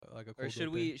like a Or cold should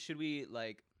open. we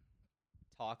like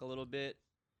talk a little bit?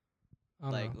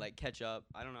 I don't know. Like catch up.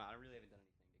 I don't know. I really haven't done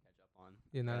anything to catch up on.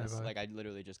 Yeah, neither have I. Like I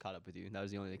literally just caught up with you. That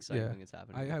was the only exciting Yeah. thing that's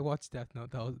happening. I watched Death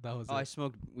Note. That was Oh, I it.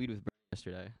 smoked weed with Brittany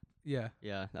yesterday. Yeah.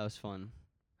 Yeah, that was fun.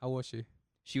 How was she?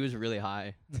 She was really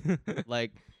high.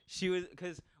 Like she was,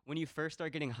 cause when you first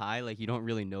start getting high, like you don't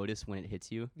really notice when it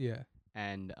hits you, Yeah.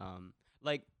 and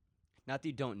like not that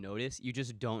you don't notice, you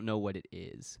just don't know what it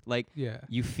is. Like Yeah.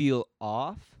 you feel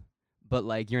off, but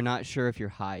like you're not sure if you're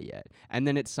high yet. And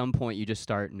then at some point you just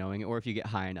start knowing it, or if you get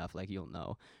high enough, like you'll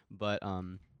know. But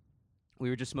we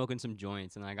were just smoking some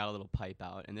joints, and I got a little pipe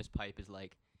out, and this pipe is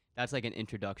like, that's like an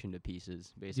introduction to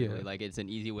pieces, basically. Yeah. Like it's an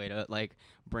easy way to like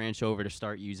branch over to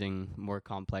start using more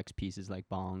complex pieces like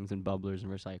bongs and bubblers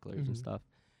and recyclers and Mhm. stuff.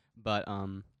 But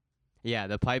yeah,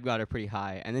 the pipe got her pretty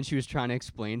high, and then she was trying to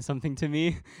explain something to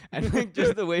me, and like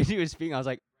just the way she was speaking, I was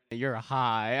like, "You're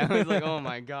high." I was like, "Oh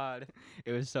my god,"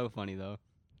 it was so funny though.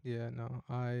 Yeah. No.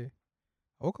 I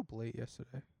woke up late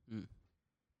yesterday.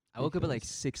 I woke up at like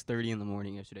Because- 6:30 in the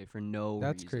morning yesterday for no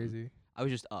That's reason. crazy. I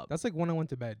was just up. That's like when I went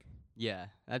to bed. Yeah,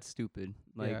 that's stupid.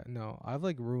 Like, Yeah. No. I've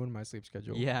like ruined my sleep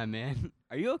schedule. yeah, man.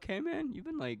 Are you okay, man? You've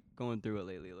been like going through it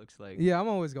lately. It looks like. Yeah. I'm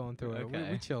always going through it.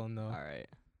 Okay. We chilling though. All right.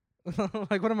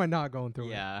 Like, what am I not going through?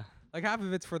 Yeah. It? Like half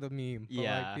of it's for the meme. But,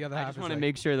 Yeah. Like, the other I half just is want to like,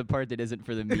 make sure the part that isn't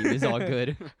for the meme is all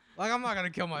good. like I'm not gonna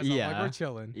kill myself. Like Yeah. we're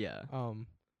chilling. Yeah.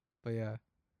 But yeah.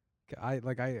 I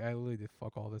literally did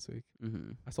fuck all this week.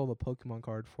 Mm-hmm. I sold a Pokemon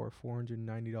card for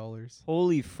 $490.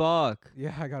 Holy fuck.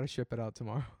 Yeah, I gotta ship it out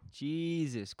tomorrow.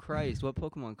 Jesus Christ. What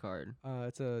Pokemon card?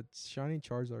 It's a shiny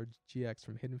Charizard GX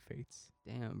from Hidden Fates.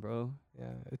 Damn, bro. Yeah,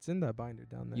 it's in that binder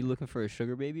down there. You looking for a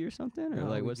sugar baby or something? Or No,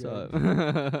 like, we what's good.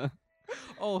 up?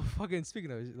 Oh, fucking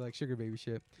speaking of like sugar baby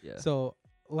shit. Yeah. So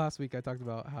last week I talked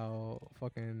about how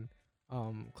fucking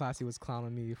Classy was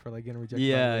clowning me for like getting rejected.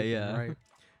 Yeah, by Nathan, yeah. Right.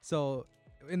 So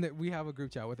we have a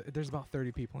group chat with there's about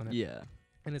 30 people in it. Yeah.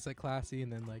 And it's like Classy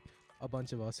and then like a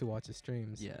bunch of us who watch the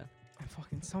streams. Yeah. And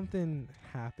fucking something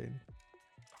happened.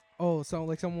 Oh, so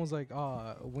like someone was like,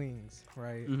 wings,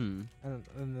 right? Mm-hmm. And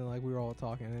then like we were all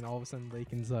talking, and then all of a sudden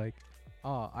Lakin's like,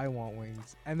 I want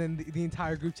wings. And then the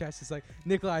entire group chat's just like,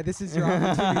 Nikolai, this is your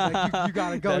opportunity. Like you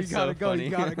gotta go, That's you gotta so go, you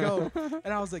funny. gotta go.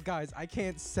 And I was like, guys, I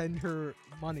can't send her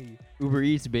money. Uber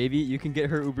Eats, baby. You can get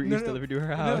her Uber No, Eats no, delivered to her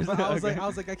No, house. but I was Okay.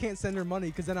 like, I can't send her money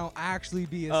because then I'll actually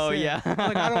be a Oh, simp. yeah.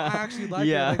 Like I don't actually like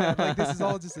Yeah. her like that. Like this is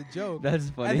all just a joke.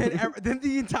 That's funny. And then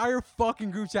the entire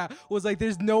fucking group chat was like,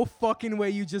 "There's no fucking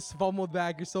way you just fumbled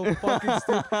back. You're so fucking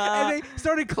stupid." And they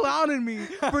started clowning me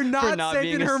for not not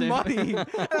being sending a her simp. money.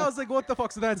 And I was like, "What the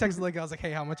fuck?" So then I texted like, I was like,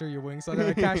 "Hey, how much are your wings?" So then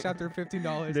I cashed out her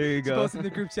 $15. There you She go. posted in the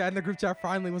group chat, and the group chat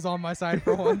finally was on my side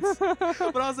for once. But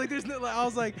I was like, "There's no." Like, I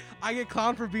was like, "I get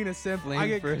clowned for being a simp. I Flame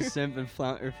get for a simp and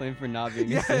flame for not being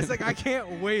a yeah, simp. it's like I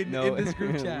can't win no, in this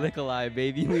group chat." Nikolai,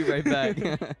 baby. We right back.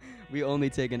 We only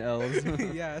taking L's.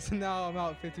 Yeah, so now I'm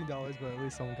out $15, but at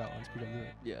least someone got lunch because of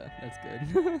it. Yeah,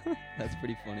 that's good. That's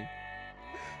pretty funny.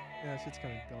 Yeah, shit's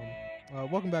kind of dumb.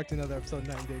 Welcome back to another episode of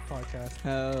Night and Day Podcast.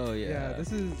 Oh yeah.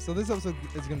 This episode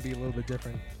is gonna be a little bit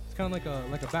different. It's kind of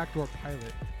like a backdoor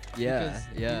pilot. Yeah, because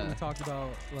yeah, We talked about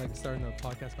like starting a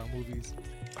podcast about movies.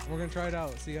 We're gonna try it out.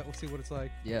 We'll see what it's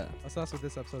like. yeah. So that's what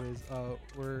this episode is.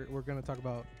 We're gonna talk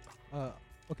about.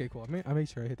 Okay, cool. I made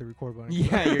sure I hit the record button.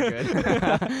 Yeah, you're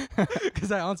good.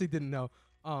 Because I honestly didn't know.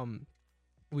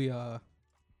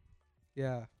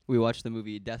 Yeah, We watched the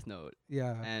movie Death Note,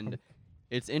 yeah. and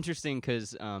it's interesting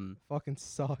 'cause fucking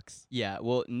sucks. yeah,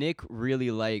 well, Nick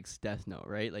really likes Death Note,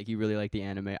 right? Like, he really liked the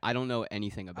anime. I don't know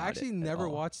anything about it. I actually at never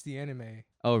all. watched the anime.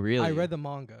 Oh, really? I read the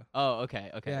manga. Oh, okay.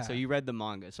 So Yeah. you read the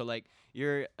manga. So, like,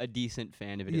 you're a decent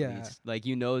fan of it Yeah. at least. Like,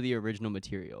 you know the original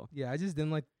material. Yeah, I just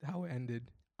didn't like how it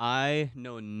ended. I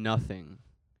know nothing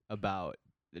about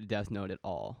Death Note at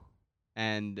all.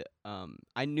 And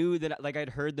I knew that, like, I'd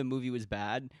heard the movie was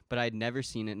bad, but I'd never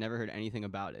seen it, never heard anything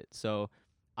about it. So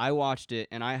I watched it,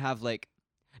 and I have, like,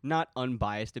 not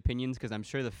unbiased opinions, because I'm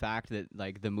sure the fact that,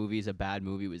 like, the movie's a bad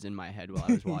movie was in my head while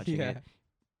I was watching Yeah. it.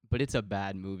 But it's a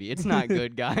bad movie. It's not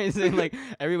good, guys. And, like,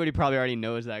 everybody probably already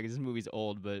knows that because this movie's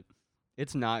old, but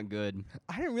it's not good.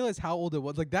 I didn't realize how old it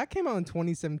was. Like that came out in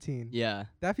 2017. Yeah.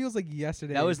 That feels like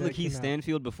yesterday. That was it Lakeith came out.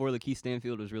 Stanfield before Lakeith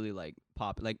Stanfield was really, like,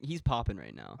 pop. Like, he's popping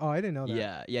right now. Oh, I didn't know that.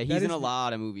 Yeah, yeah, That he's in is a the-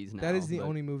 lot of movies now. That is the but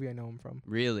only movie I know him from.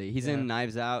 Really, he's Yeah. in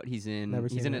Knives Out. He's in Never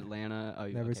he's seen in it. Atlanta. Oh,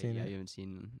 Never okay, seen yeah, it. you haven't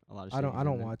seen a lot of. I shit don't he's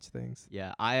in there. watch things.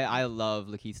 Yeah, I love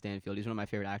Lakeith Stanfield. He's one of my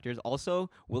favorite actors. Also,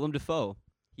 Willem Dafoe.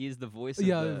 He is the voice of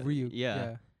Yeah, the Ryuk.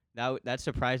 Yeah, that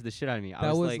surprised the shit out of me. I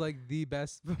That was like, like the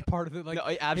best part of it. Like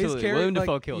no, absolutely. charac- Willem like,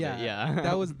 Dafoe killed yeah, it. Yeah,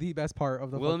 that was the best part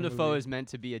of the Willem fucking Dafoe movie. is meant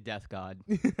to be a death god.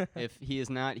 If he is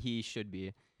not, he should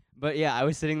be. But yeah, I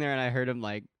was sitting there and I heard him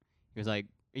like he was like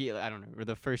I don't know, or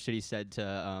the first shit he said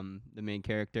to the main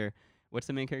character. What's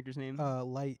the main character's name?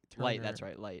 Light Turner. Light, that's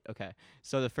right, Light. Okay.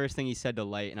 So the first thing he said to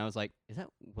Light, and I was like, is that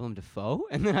Willem Dafoe?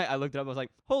 And then I looked it up, I was like,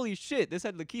 holy shit, this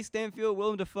had Lakeith Stanfield,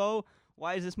 Willem Dafoe.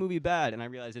 Why is this movie bad? And I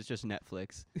realized it's just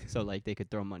Netflix. So like they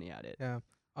could throw money at it. Yeah.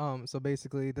 So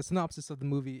basically, the synopsis of the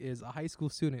movie is: a high school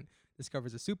student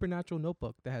discovers a supernatural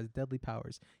notebook that has deadly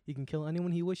powers. He can kill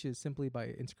anyone he wishes simply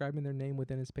by inscribing their name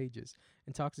within his pages.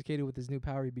 Intoxicated with his new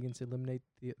power, he begins to eliminate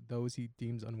those he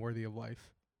deems unworthy of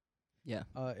life. Yeah.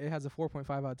 It has a 4.5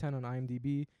 out of 10 on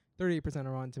IMDb, 38% on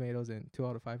Rotten Tomatoes, and 2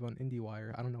 out of 5 on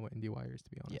IndieWire. I don't know what IndieWire is, to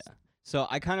be honest. Yeah. So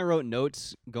I kind of wrote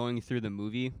notes going through the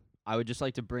movie. I would just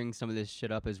like to bring some of this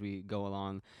shit up as we go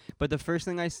along. But the first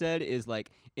thing I said is like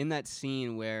in that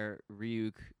scene where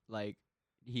Ryuk like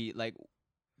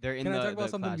they're in Can the I talk about the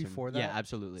something classroom. before that? Yeah,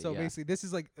 absolutely. So yeah. basically, this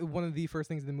is like one of the first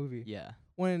things in the movie. Yeah.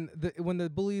 When the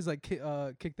bullies like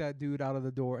kick that dude out of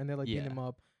the door and they're like beating Yeah. him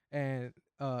up, and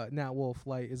Nat Wolf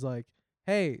Light is like,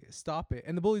 hey, stop it.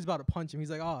 And the bully's about to punch him. He's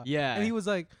like, oh. Yeah. And he was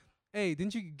like, hey,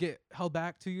 didn't you get held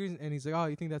back 2 years? And he's like, oh,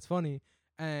 you think that's funny?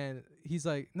 And he's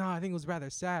like, no, I think it was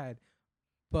rather sad.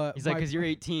 But He's like, because you're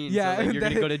 18, Yeah, so like, you're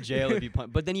going to that- go to jail if you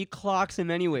punch. But then he clocks him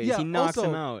anyways. Yeah, he knocks him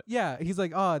also, out. Yeah, he's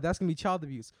like, oh, that's going to be child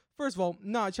abuse. First of all,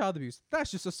 not child abuse.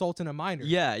 That's just assaulting a minor.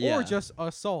 Yeah, yeah. Or just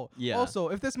assault. Yeah. Also,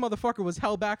 if this motherfucker was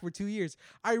held back for 2 years,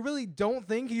 I really don't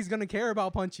think he's going to care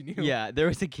about punching you. Yeah, there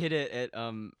was a kid at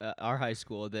our high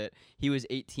school that he was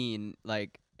 18,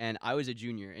 like, and I was a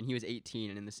junior, and he was 18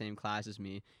 and in the same class as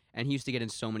me, and he used to get in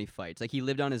so many fights. Like, he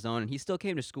lived on his own, and he still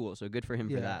came to school, so good for him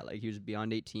for Yeah. that. Like, he was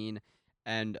beyond 18,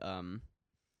 and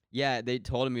yeah, they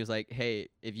told him, he was like, hey,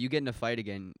 if you get in a fight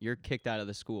again, you're kicked out of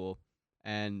the school.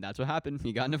 And that's what happened.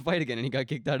 He got in a fight again, and he got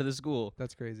kicked out of the school.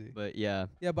 That's crazy. But yeah,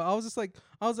 Yeah, but I was like,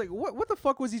 what the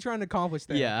fuck was he trying to accomplish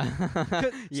there? yeah,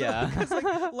 yeah, Because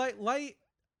like Light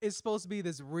is supposed to be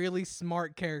this really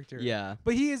smart character. yeah.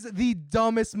 But he is the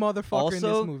dumbest motherfucker in this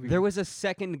Also, movie. there was a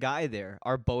second guy there.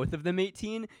 Are both of them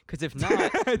 18? Because if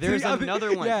not, there's Yeah,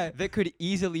 another one yeah. that could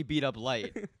easily beat up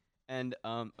Light. And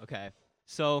okay,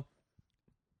 so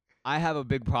I have a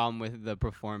big problem with the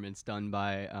performance done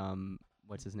by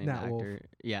what's his name? Nat The Wolff. actor.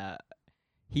 Yeah,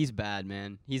 he's bad,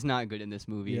 man. He's not good in this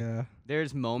movie. Yeah.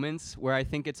 There's moments where I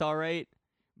think it's all right,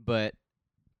 but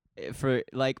for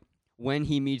like when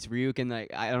he meets Ryuk and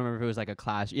like I don't remember if it was like a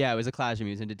class. Yeah, it was a classroom.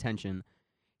 He was in detention.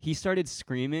 He started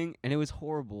screaming and it was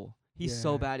horrible. He's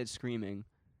so Yeah. bad at screaming.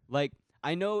 Like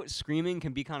I know screaming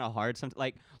can be kind of hard. Sometimes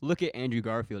like look at Andrew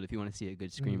Garfield if you want to see a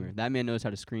good screamer. Mhm. That man knows how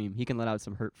to scream. He can let out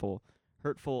some hurtful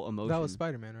emotion. That was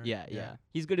Spider-Man, right? Yeah, yeah.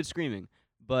 He's good at screaming,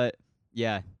 but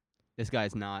yeah, this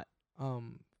guy's not.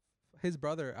 His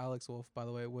brother Alex Wolff, by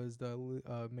the way, was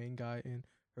the main guy in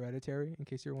Hereditary. In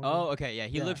case you're wondering. Oh, okay, yeah,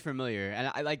 he Yeah. looked familiar,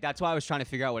 and I like that's why I was trying to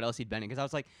figure out what else he'd been in because I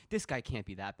was like, this guy can't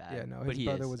be that bad. Yeah, no, but his he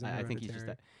brother is. was in I think he's just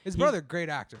Hereditary. that. His he's- brother, great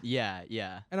actor. Yeah,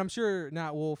 yeah. And I'm sure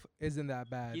Nat Wolff isn't that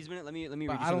bad. He's been. Let me But read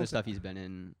you I some of don't the stuff thi- he's been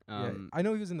in. Yeah, I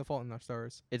know he was in The Fault in Our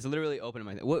Stars. It's literally open in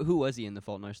my. Who was he in The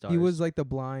Fault in Our Stars? He was like the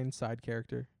blind side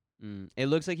character. It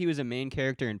looks like he was a main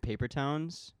character in Paper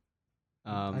Towns.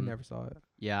 I never saw it.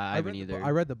 Yeah, I haven't read either. I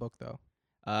read the book though.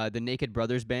 The Naked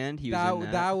Brothers Band. He was in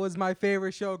that. That was my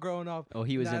favorite show growing up. Oh,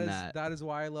 he was in is- that. That is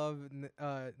why I love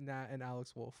Nat and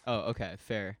Alex Wolff. Oh, okay,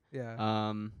 fair.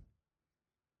 Yeah.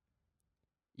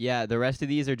 Yeah, the rest of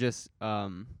these are just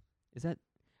is that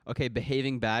okay,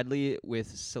 Behaving Badly with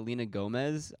Selena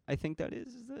Gomez, I think that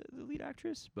is the lead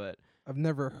actress, but I've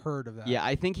never heard of that. yeah,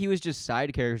 I think he was just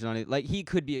side characters on it. Like he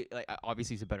could be like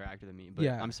obviously he's a better actor than me, but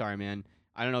Yeah. I'm sorry, man.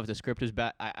 I don't know if the script is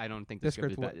bad. I don't think the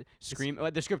script is script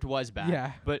bad. The script was bad.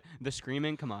 Yeah. But the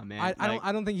screaming, come on, man.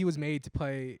 I don't think he was made to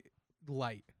play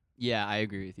Light. Yeah, I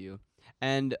agree with you.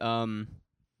 And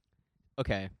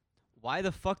okay. Why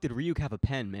the fuck did Ryuk have a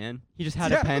pen, man? He just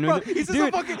had a pen. Bro, with he's just Dude,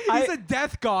 a fucking I- he's a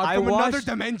death god I from another watched-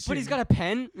 dimension. But he's got a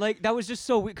pen? Like, that was just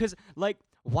so weird. Because, like,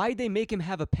 why'd they make him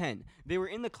have a pen? They were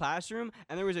in the classroom,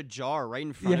 and there was a jar right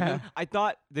in front of him. Yeah. I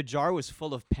thought the jar was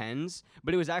full of pens,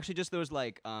 but it was actually just those,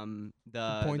 like,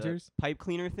 the pointers? pipe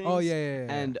cleaner things. Oh yeah.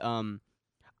 And,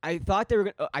 I thought they were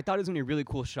gonna, I thought it was gonna be a really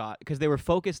cool shot because they were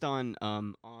focused on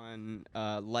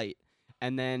Light,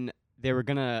 and then they were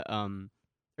gonna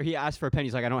or he asked for a pen.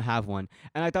 He's like, I don't have one,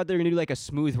 and I thought they were gonna do like a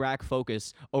smooth rack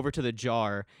focus over to the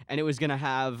jar, and it was gonna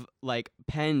have like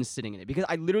pens sitting in it because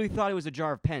I literally thought it was a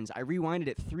jar of pens. I rewinded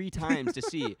it 3 times to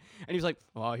see, and he was like,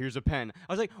 "Oh, here's a pen."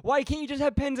 I was like, "Why can't you just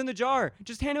have pens in the jar?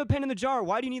 Just hand him a pen in the jar.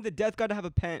 Why do you need the death god to have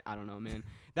a pen?" I don't know, man.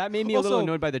 That made me a little Also-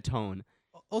 annoyed by the tone.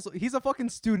 Also, he's a fucking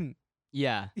student.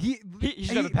 Yeah. He He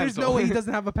should have a There's no pencil. way he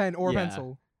doesn't have a pen or Yeah.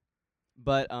 pencil.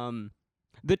 But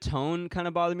The tone kind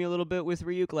of bothered me a little bit with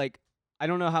Ryuk. Like, I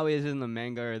don't know how he is in the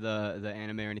manga or the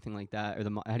anime or anything like that, or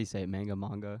how do you say it?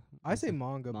 Manga? I say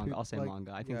manga. Manga. I'll say like,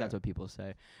 manga. I think yeah. that's what people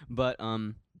say. But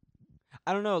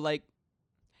I don't know. Like,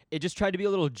 it just tried to be a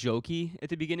little jokey at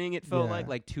the beginning. It felt Yeah.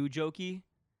 like too jokey,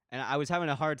 and I was having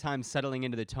a hard time settling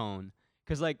into the tone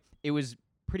because like it was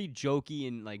pretty jokey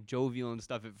and like jovial and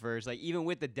stuff at first, like even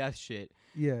with the death shit.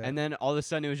 Yeah. And then all of a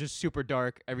sudden it was just super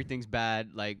dark. Everything's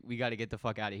bad. Like, we got to get the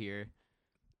fuck out of here.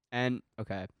 And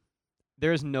okay,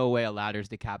 there's no way a ladder's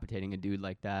decapitating a dude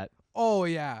like that. Oh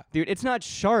yeah. Dude, it's not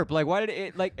sharp. Like, why did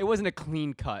it, like, it wasn't a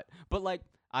clean cut. But like,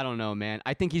 I don't know, man.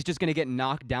 I think he's just gonna get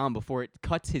knocked down before it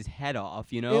cuts his head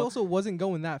off, you know? It also wasn't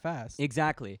going that fast.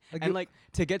 Exactly. Like, and it- like,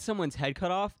 to get someone's head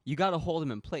cut off, you gotta hold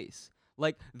him in place.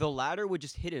 Like, the ladder would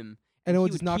just hit him and it he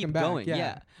would just knock keep him back. going.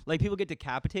 Yeah. Like, people get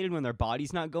decapitated when their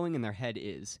body's not going and their head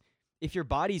is. If your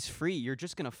body's free, you're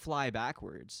just gonna fly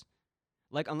backwards.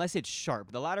 Like, unless it's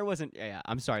sharp. The ladder wasn't. Yeah,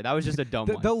 I'm sorry. That was just a dumb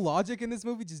one. The logic in this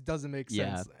movie just doesn't make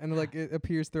Yeah. sense, and like it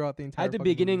appears throughout the entire. At the fucking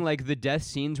beginning, movie. like, the death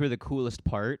scenes were the coolest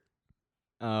part.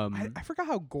 I forgot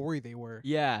how gory they were.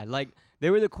 Yeah, like, they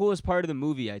were the coolest part of the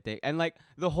movie, I think. And like,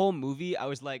 the whole movie, I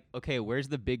was like, okay, where's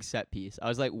the big set piece? I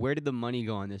was like, where did the money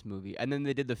go on this movie? And then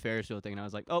they did the Ferris wheel thing, and I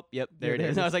was like, oh, yep, there it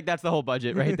is. And I was like, that's the whole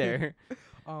budget right there.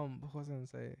 What was I gonna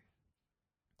say?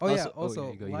 Oh Also- yeah. oh, Also,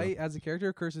 yeah, you go. Light as a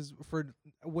character curses for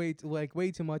way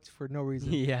too much for no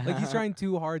reason. Yeah. Like he's trying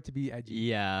too hard to be edgy.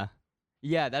 Yeah.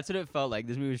 Yeah, that's what it felt like.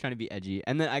 This movie was trying to be edgy.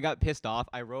 And then I got pissed off.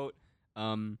 I wrote,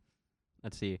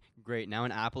 let's see. Great. Now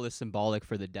an apple is symbolic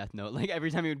for the Death Note. Like, every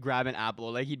time he would grab an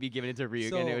apple, like, he'd be giving it to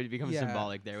Ryuk, and it would become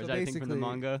symbolic there. Was that a thing from the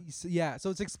manga? Yeah.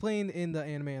 So it's explained in the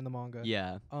anime and the manga.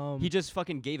 Yeah. Um. He just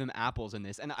fucking gave him apples in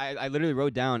this. And I literally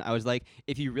wrote down, I was like,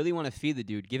 if you really want to feed the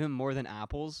dude, give him more than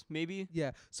apples, maybe?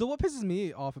 Yeah. So what pisses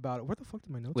me off about it? Where the fuck did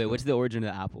my notes? Wait, go? what's the origin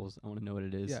of the apples? I want to know what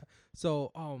it is. Yeah.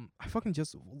 So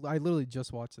I literally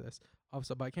just watched this.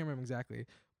 So, but I can't remember exactly.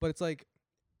 But it's like,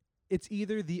 it's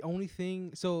either the only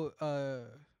thing. So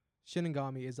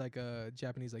Shinigami is like a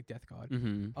Japanese like death god.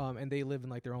 Mm-hmm. And they live in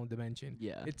like their own dimension.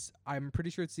 Yeah. I'm pretty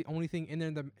sure it's the only thing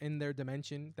in their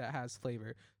dimension that has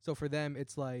flavor. So for them,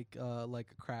 it's like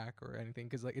crack or anything,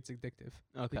 because like it's addictive.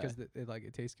 Okay. Because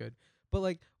it tastes good. But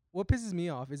like, what pisses me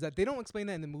off is that they don't explain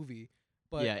that in the movie.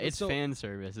 But yeah, it's so, fan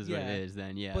service is what yeah, it is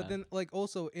then, yeah. But then like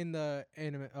also in the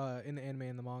anime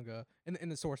and the manga, in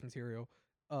the source material,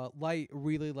 Light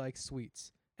really likes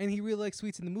sweets. And he really likes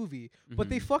sweets in the movie, but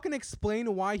they Mhm. fucking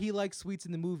explain why he likes sweets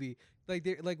in the movie. Like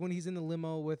they like when he's in the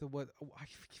limo with I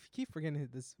keep forgetting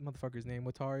this motherfucker's name.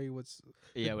 Watari,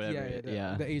 yeah,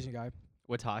 whatever. the Asian guy.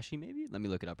 Watashi, maybe? Let me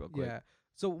look it up real quick. Yeah.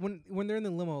 So when they're in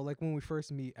the limo, like when we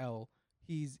first meet L,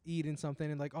 he's eating something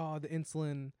and like, oh, the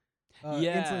insulin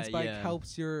insulin spike yeah.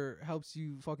 helps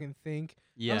you fucking think.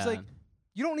 Yeah. I was like,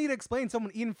 you don't need to explain someone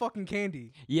eating fucking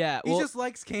candy. yeah, He well, just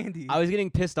likes candy. I was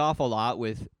getting pissed off a lot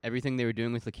with everything they were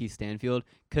doing with Lakeith Stanfield,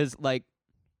 because like,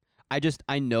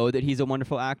 I know that he's a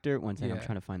wonderful actor. One second, I'm Yeah.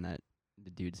 trying to find the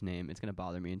dude's name. It's gonna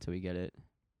bother me until we get it.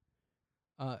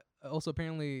 Also,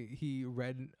 apparently, he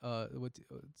read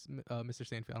Mr.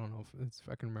 Stanfield. I don't know if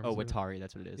I can remember. Oh, his name. Watari,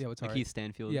 that's what it is. Yeah, Watari. Lakeith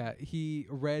Stanfield. Yeah, he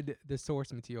read the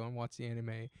source material and watched the anime.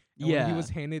 And Yeah. when he was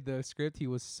handed the script, he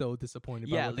was so disappointed.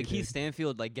 Yeah, by what they Lakeith did.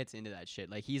 Stanfield like gets into that shit.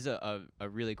 Like, he's a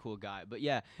really cool guy. But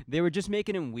yeah, they were just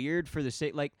making him weird for the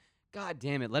sake. Like, god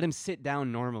damn it, let him sit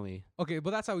down normally. Okay,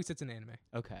 but that's how he sits in anime.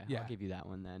 Okay, Yeah. I'll give you that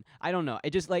one then. I don't know. It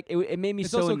just like it made me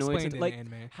It's so also annoyed. explained Like, in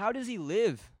anime. how does he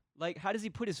live? Like, how does he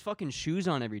put his fucking shoes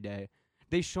on every day?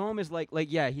 They show him as like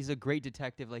yeah, he's a great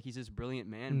detective. Like, he's this brilliant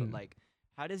man, but Mm. like,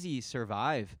 how does he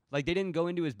survive? Like, they didn't go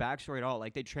into his backstory at all.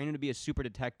 Like, they train him to be a super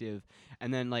detective,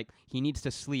 and then like he needs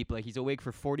to sleep. Like, he's awake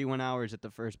for 41 hours at the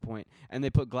first point, and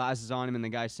they put glasses on him, and the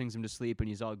guy sings him to sleep, and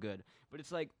he's all good. But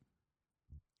it's like,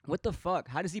 what the fuck?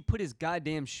 How does he put his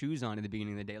goddamn shoes on at the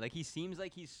beginning of the day? Like, he seems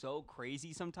like he's so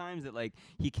crazy sometimes that like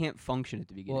he can't function at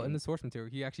the beginning. Well, in the source material,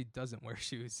 he actually doesn't wear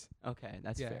shoes. Okay,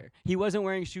 that's Yeah. fair. He wasn't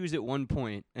wearing shoes at one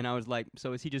point, and I was like,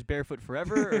 so is he just barefoot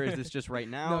forever, or is this just right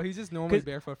now? No, he's just normally 'Cause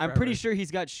barefoot. I'm pretty forever. sure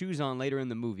he's got shoes on later in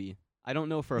the movie. I don't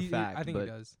know for a fact, I think but he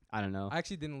does. I don't know. I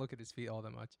actually didn't look at his feet all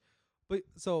that much. But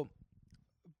so,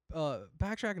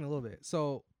 backtracking a little bit.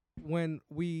 So when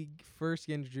we first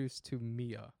get introduced to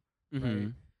Mia,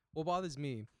 Mhm. what bothers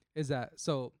me is that,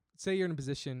 so say you're in a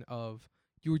position of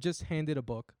you were just handed a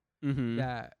book Mhm.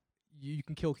 that you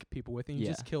can kill people with, and you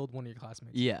Yeah. just killed one of your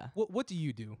classmates. Yeah. What do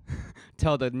you do?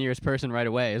 Tell the nearest person right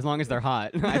away, as long as they're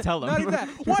hot. I tell them. Not even that.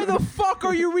 Why the fuck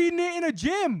are you reading it in a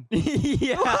gym?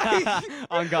 yeah. Like-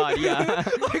 On God, yeah.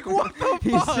 Like, what the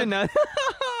He's fuck? sitting out-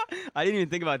 I didn't even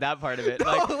think about that part of it. No,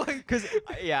 Like, like- cause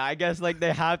yeah, I guess like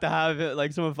they have to have it,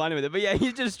 like someone finding with it. But yeah,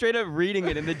 he's just straight up reading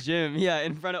it in the gym. Yeah,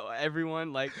 in front of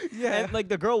everyone. Like, Yeah. and, like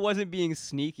the girl wasn't being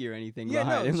sneaky or anything. Yeah,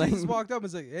 behind no, him. she Like, just walked up and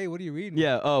was like, "Hey, what are you reading?"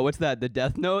 yeah. Oh, what's that? The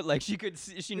Death Note? Like she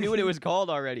knew what it was called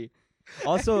already.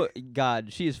 Also,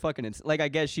 God, she is fucking like I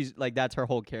guess she's like that's her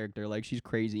whole character. Like she's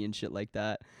crazy and shit like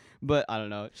that. But I don't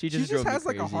know. She she just just drove me has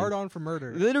like a crazy. hard on for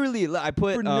murder Literally, I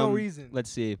put for no reason. Let's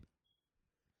see.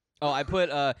 Oh, I put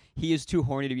he is too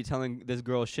horny to be telling this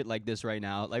girl shit like this right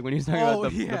now. Like when he was talking Oh,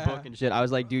 about the yeah. book and shit, I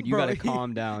was like, dude, you Bro, gotta he-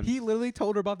 calm down. He literally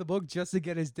told her about the book just to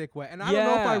get his dick wet, and I don't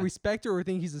know if I Yeah. respect her or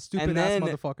think he's a stupid ass then-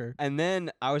 motherfucker. And then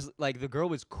I was like, the girl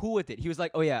was cool with it. He was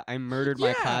like, oh yeah, I murdered my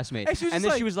Yeah. classmate. And she was And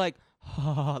just then she like- was like,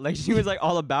 like she was like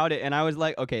all about it. And I was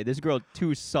like, okay, this girl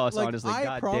too sus, Like honestly. I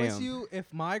God promise damn. you,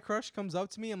 if my crush comes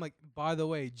up to me, I'm like, by the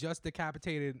way, just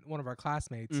decapitated one of our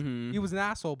classmates. Mhm. He was an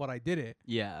asshole, but I did it.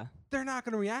 Yeah, They're not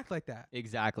gonna react like that.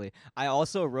 exactly. I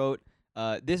also wrote,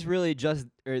 this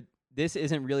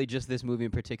isn't really just this movie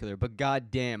in particular, but god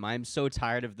damn, I'm so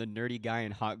tired of the nerdy guy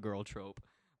and hot girl trope.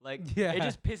 Like, Yeah. it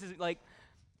just pisses like.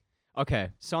 Okay,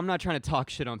 so I'm not trying to talk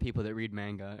shit on people that read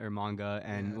manga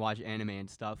and Yeah. watch anime and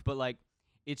stuff, but like,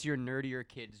 it's your nerdier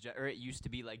kids, or it used to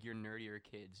be like your nerdier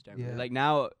kids. Generally. Yeah. Like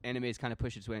now, anime's kind of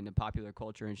pushed its way into popular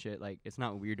culture and shit. Like, it's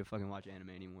not weird to fucking watch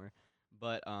anime anymore,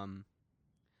 but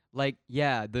like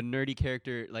yeah, the nerdy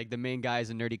character, like the main guy is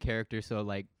a nerdy character, so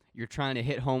like you're trying to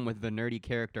hit home with the nerdy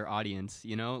character audience,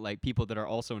 you know, like people that are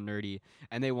also nerdy,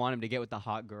 and they want him to get with the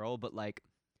hot girl, but like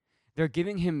they're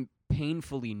giving him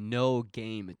painfully no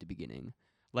game at the beginning.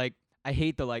 Like I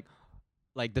hate the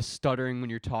like the stuttering when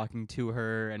you're talking to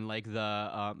her, and like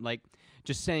the like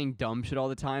just saying dumb shit all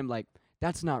the time. Like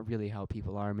that's not really how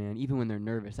people are, man. Even when they're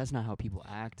nervous, that's not how people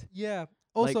act. Yeah.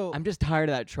 Like, Also, I'm just tired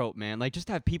of that trope, man. Like, just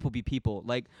have people be people.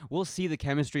 Like, we'll see the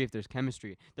chemistry if there's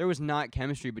chemistry. There was not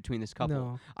chemistry between this couple.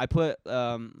 no. I put,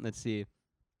 let's see.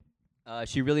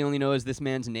 She really only knows this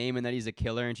man's name and that he's a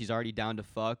killer, and she's already down to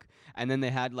fuck. And then they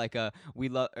had like it was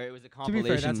a To be compilation.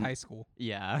 fair, that's high school.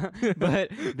 Yeah, but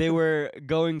they were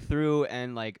going through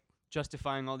and like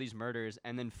justifying all these murders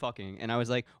and then fucking. And I was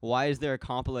like, why is there a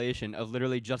compilation of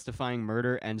literally justifying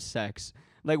murder and sex?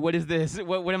 Like, what is this?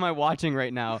 What am I watching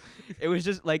right now? It was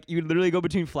just like you literally go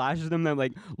between flashes of them,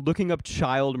 like looking up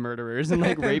child murderers and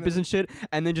like rapists and shit,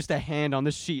 and then just a hand on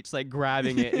the sheets like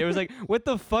grabbing it. It was like, what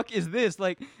the fuck is this?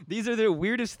 Like, these are the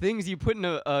weirdest things you put in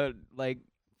a like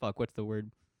fuck. What's the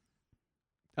word?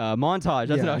 Montage.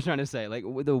 That's what Yeah. I was trying to say. Like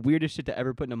the weirdest shit to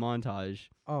ever put in a montage.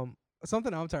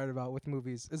 Something I'm tired about with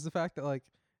movies is the fact that like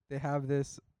they have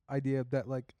this idea that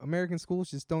like American schools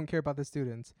just don't care about the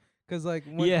students. Cause like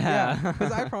Yeah.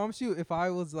 Cause I promise you, if I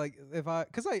was like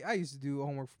cause I used to do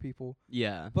homework for people,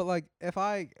 Yeah. but like if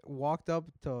I walked up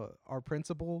to our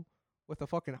principal with a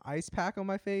fucking ice pack on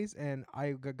my face and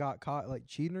I got caught like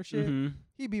cheating or shit, Mhm.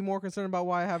 he'd be more concerned about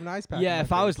why I have an ice pack. Yeah, on my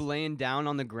if I was face. laying down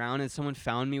on the ground and someone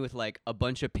found me with like a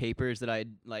bunch of papers that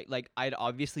I'd like I'd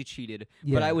obviously cheated,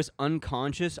 but I Yeah. was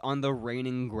unconscious on the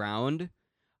raining ground.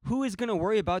 Who is gonna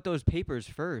worry about those papers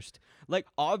first? Like,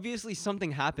 obviously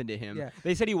something happened to him. Yeah.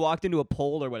 They said he walked into a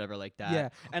pole or whatever like that. Yeah.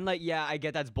 And like, yeah, I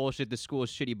get that's bullshit. The school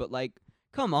is shitty, but like,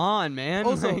 come on, man.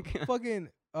 Also, Like, fucking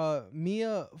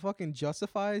Mia fucking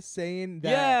justifies saying that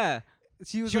yeah.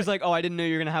 she was She was like, "Oh, I didn't know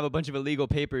you were gonna have a bunch of illegal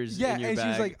papers yeah, in your and bag." she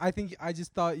was like, I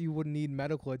just thought you would need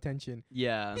medical attention.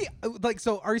 "Yeah, Yeah, like,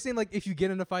 so are you saying like if you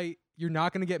get in a fight, you're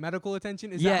not gonna get medical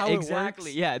attention? Is yeah, that how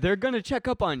exactly. it works? Yeah, they're gonna check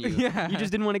up on you. Yeah. You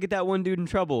just didn't want to get that one dude in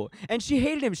trouble, and she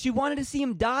hated him. She wanted to see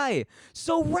him die.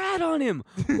 So rat on him.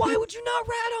 Why would you not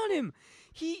rat on him?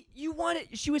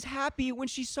 She was happy when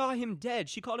she saw him dead.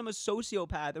 She called him a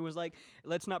sociopath and was like,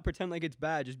 let's not pretend like it's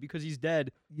bad just because he's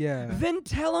dead. Yeah. Then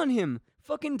tell on him.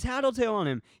 Fucking tattletale on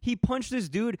him. He punched this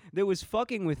dude that was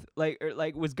fucking with,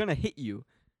 was gonna hit you.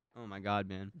 Oh my god,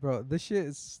 man. Bro, this shit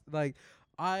is like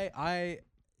I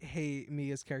hate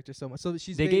Mia's character so much. So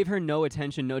They gave her no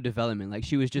attention, no development. Like,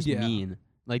 she was just Yeah. mean.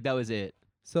 Like, that was it.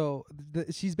 So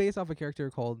she's based off a character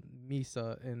called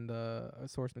Misa in the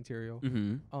source material.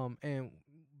 Mm-hmm. And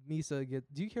Misa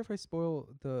do you care if I spoil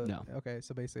the No. Okay,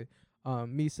 so basically,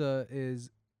 Misa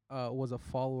was a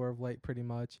follower of Light pretty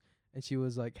much, and she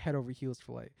was like head over heels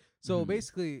for Light. So Mhm.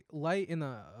 basically, Light in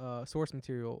the source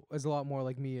material is a lot more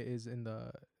like Mia is in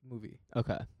the movie.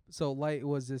 Okay. So Light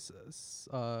was this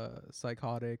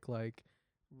psychotic, like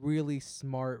really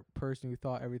smart person who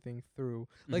thought everything through.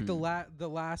 Like Mhm. the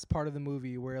last part of the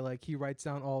movie where like he writes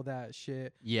down all that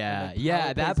shit. Yeah, like, how yeah,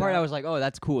 it that plays part I out. was like, oh,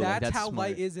 that's cool. That's, Like, that's how smart.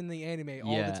 Light is in the anime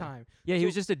all Yeah. the time. Yeah, he So-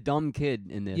 was just a dumb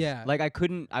kid in this. Yeah. Like, I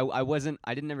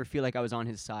didn't ever feel like I was on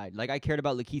his side. Like, I cared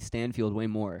about Lakeith Stanfield way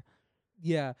more.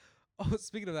 Yeah. Oh,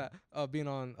 speaking of that, being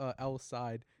on L's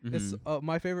side, it's Mhm.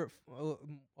 my favorite.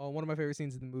 One of my favorite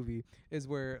scenes in the movie is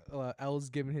where L's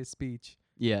giving his speech,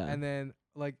 Yeah. and then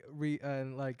Light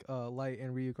and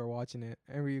Ryuk are watching it,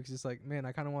 and Ryuk's just like, "Man,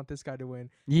 I kind of want this guy to win."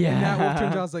 Yeah. And Nat Wolf turns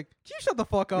around, and is like, "Can you shut the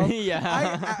fuck up?" Yeah.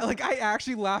 I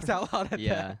actually laughed out loud at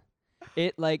Yeah.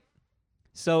 It like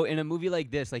so in a movie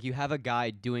like this, like you have a guy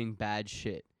doing bad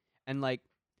shit. And like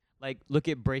look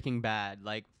at Breaking Bad,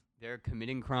 like they're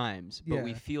committing crimes, but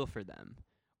we Yeah. feel for them.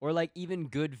 Or like even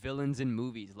good villains in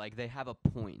movies, like they have a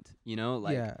point, you know? that.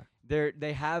 Like Yeah,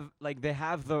 they have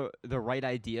the right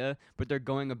idea, but they're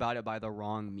going about it by the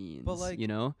wrong means, like- you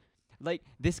know? Like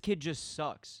this kid just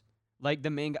sucks. Like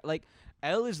the main guy, like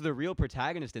L is the real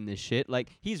protagonist in this shit. Like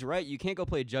he's right, you can't go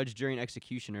play judge, jury, and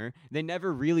executioner. They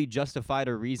never really justified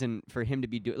a reason for him to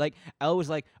be doing. Like L was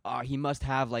like, oh, he must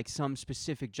have like some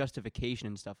specific justification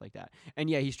and stuff like that. And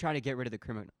yeah, he's trying to get rid of the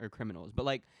criminals, but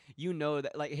like you know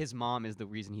that like his mom is the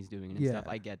reason he's doing it and stuff.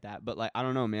 Yeah. I get that, but like I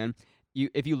don't know, man.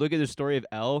 If you look at the story of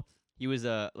L, he was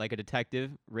a detective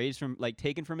raised from like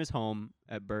taken from his home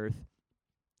at birth.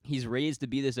 He's raised to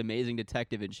be this amazing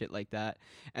detective and shit like that.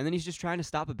 And then he's just trying to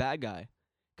stop a bad guy.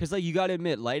 Cause like you gotta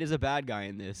admit, Light is a bad guy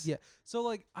in this. Yeah. So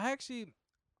like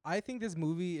I think this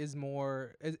movie is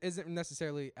more isn't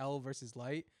necessarily L versus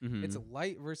Light. Mhm. It's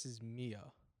Light versus Mia.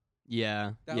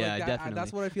 Yeah. That, Yeah, like, that, definitely.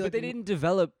 That's what I feel but like. they didn't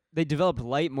develop. They developed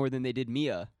Light more than they did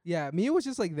Mia. Yeah, Mia was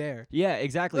just like there. Yeah,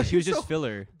 exactly. She was just So-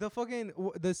 filler. The fucking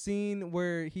the scene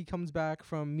where he comes back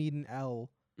from meeting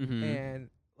L Mm-hmm. and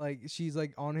like she's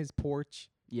like on his porch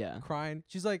Yeah. crying.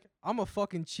 She's like, "I'm a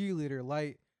fucking cheerleader."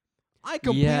 Like, I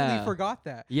completely Yeah. forgot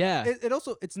that. Yeah. It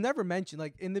also it's never mentioned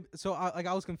like in the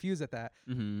I was confused at that.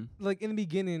 Mm-hmm. Like in the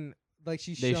beginning, like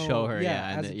she's They shown, show her, as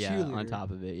a and cheerleader. on top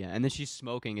of it, yeah. And then she's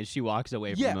smoking and she walks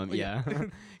away Yeah, from him, yeah. yeah.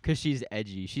 Cause she's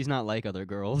edgy. She's not like other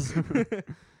girls.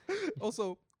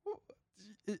 Also,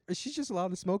 is she just allowed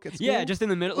to smoke at school? Yeah, just in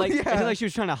the middle. Like, I Yeah. feel like she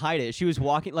was trying to hide it. She was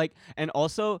walking, like, and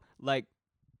also, like,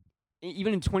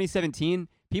 even in 2017,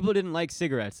 people didn't like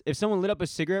cigarettes. If someone lit up a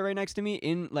cigarette right next to me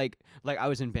in, like I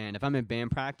was in band. If I'm in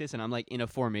band practice and I'm, like, in a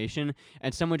formation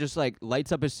and someone just, like,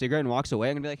 lights up a cigarette and walks away,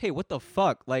 I'm gonna be like, hey, what the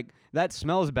fuck? Like, that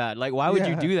smells bad. Like, why would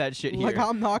you Yeah. do that shit here? Like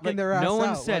I'm knocking Like, their ass no one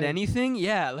out. said like, anything?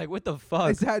 Yeah, like, what the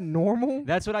fuck? Is that normal?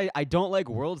 That's what I don't like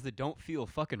worlds that don't feel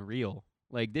fucking real.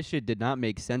 Like this shit did not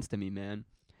make sense to me, man.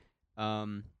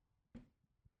 I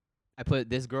put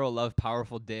this girl love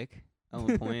powerful dick on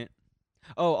the point.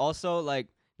 Oh, also like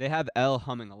they have L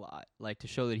humming a lot, like to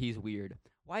show that he's weird.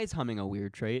 Why is humming a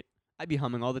weird trait? I'd be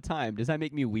humming all the time. Does that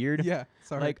make me weird? Yeah,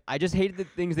 sorry. Like I just hated the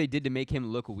things they did to make him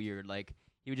look weird. Like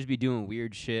he would just be doing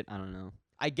weird shit. I don't know.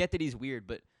 I get that he's weird,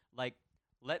 but like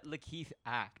let Lakeith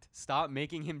act. Stop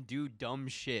making him do dumb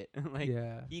shit. Like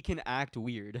yeah, he can act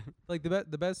weird. like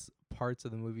the best parts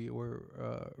of the movie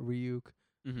were Ryuk,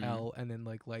 Mhm. L, and then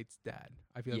like Light's dad.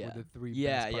 I feel like Yeah. were the three. Yeah,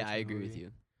 best parts yeah, of I the agree with movie.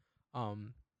 you.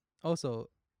 Also,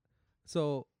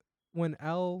 so when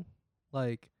L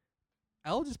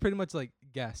just pretty much like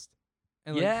guessed,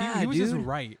 and like Yeah, he was just dude.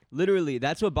 right. Literally,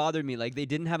 that's what bothered me. Like they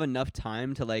didn't have enough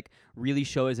time to like really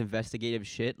show his investigative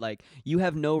shit. Like you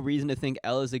have no reason to think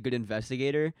L is a good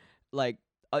investigator. Like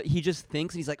he just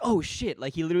thinks and he's like, "Oh shit."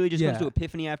 Like he literally just comes to Yeah.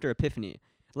 epiphany after epiphany.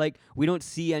 Like we don't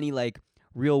see any like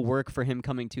real work for him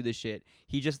coming to the shit.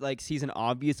 He just like sees an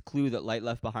obvious clue that Light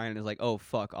left behind and is like, "Oh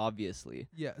fuck, obviously."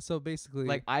 Yeah, so basically,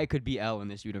 Like I could be L in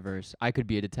this universe. I could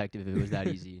be a detective if it was that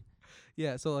easy.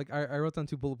 yeah, so like I wrote down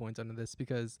 2 bullet points under this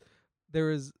because there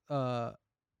was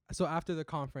so after the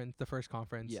conference, the first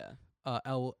conference, Yeah.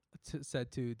 L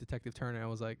said to Detective Turner, I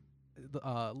was like,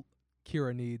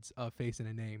 Kira needs a face and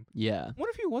a name. Yeah. What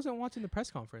if he wasn't watching the press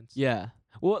conference? Yeah.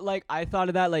 Well, like I thought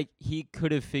of that. Like he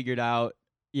could have figured out.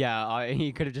 Yeah,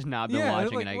 he could have just not been Yeah,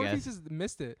 watching like, it, I what if guess. he just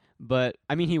missed it? But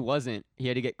I mean, he wasn't. He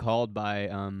had to get called by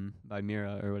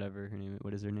Mira or whatever her name.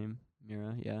 What is her name?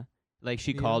 Mira. Yeah. Like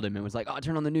she Mia? called him and was like, "Oh,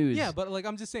 turn on the news." Yeah, but like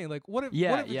I'm just saying, like what if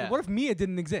Yeah, what if, yeah. what if Mia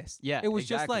didn't exist? Yeah, it was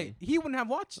just like exactly. he wouldn't have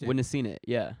watched it. Wouldn't have seen it.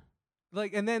 Yeah.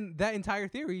 Like, and then that entire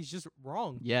theory is just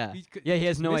wrong. Yeah. He Yeah. He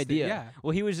has just no missed it, idea. Yeah.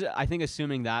 Well, he was, I think,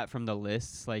 assuming that from the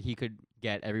lists, like he could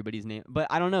get everybody's name. But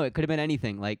I don't know. It could have been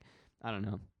anything. Like I don't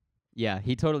know. Yeah,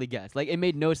 he totally guessed. Like it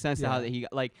made no sense to how Yeah. that he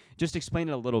got, like just explain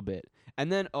it a little bit.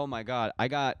 And then oh my god, I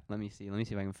got let me see if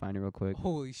I can find it real quick.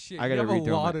 Holy shit! I you gotta have a read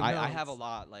through 'em. lot of I have a notes.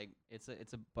 lot. Like it's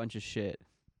a bunch of shit.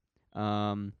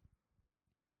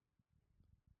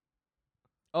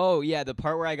 Oh yeah, the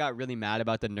part where I got really mad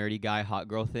about the nerdy guy hot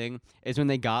girl thing is when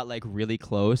they got like really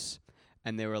close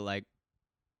and they were like,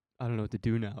 I don't know what to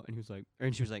do now, and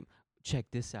she was like, check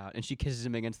this out, and she kisses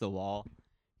him against the wall.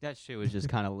 That shit was just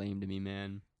kind of lame to me,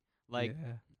 man. Like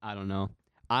yeah. I don't know.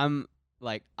 I'm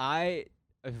like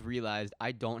have realized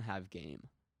I don't have game.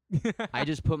 I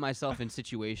just put myself in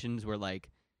situations where like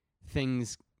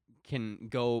things can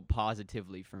go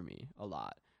positively for me a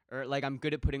lot. Or like I'm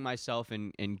good at putting myself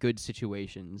in good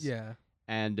situations. Yeah.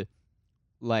 And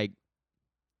like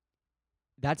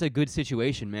that's a good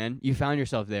situation, man. You found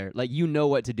yourself there. Like you know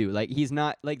what to do. Like he's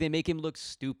not like they make him look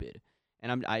stupid.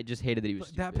 And I just hated that he was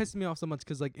But that stupid. pissed me off so much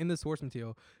because like in the source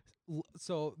material,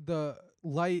 so the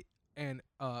Light and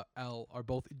L are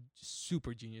both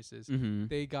super geniuses. Mhm.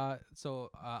 They got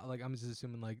like I'm just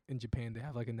assuming like in Japan they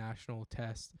have like a national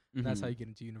test. That's how you get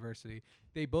into university.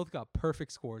 They both got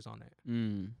perfect scores on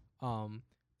it.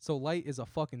 So Light is a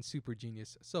fucking super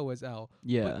genius. So is L.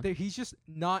 Yeah. But he's just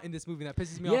not in this movie. And that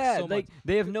pisses me off Yeah, so like much.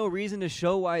 they have no reason to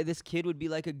show why this kid would be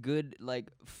like a good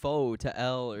like foe to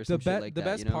L or some shit like The that.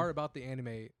 best you know? part about the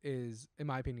anime is, in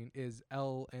my opinion, is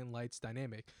L and Light's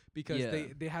dynamic because Yeah.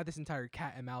 they had this entire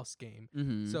cat and mouse game.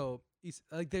 Mhm. So it's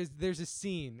like there's a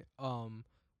scene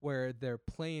where they're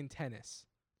playing tennis.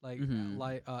 Like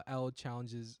Mhm. L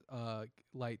challenges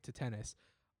Light to tennis,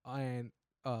 and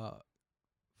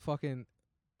fucking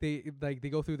they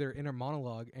go through their inner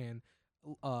monologue, and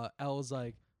L's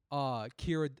like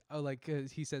Kira like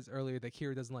 'cause he says earlier that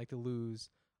Kira doesn't like to lose.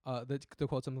 The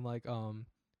quote something like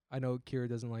I know Kira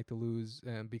doesn't like to lose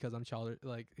because I'm childish,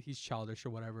 like he's childish or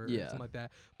whatever, or Yeah. something like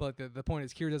that. But the point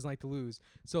is Kira doesn't like to lose,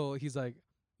 so he's like,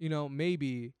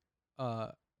 maybe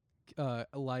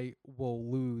Light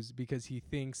will lose because he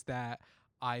thinks that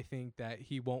I think that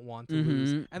he won't want to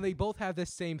lose. Mhm. And they both have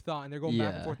this same thought, and they're going back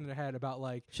and Yeah. forth in their head about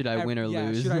like, Should I win or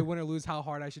lose? should I win or lose? How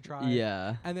hard I should try.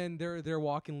 Yeah. And then they're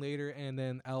walking later, and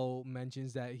then L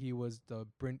mentions that he was the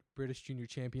British junior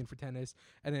champion for tennis,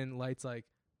 and then Light's like,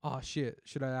 oh shit,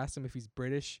 should I ask him if he's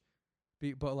British?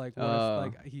 But like, what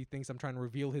if like he thinks I'm trying to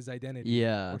reveal his identity?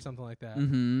 Yeah. Or something like that.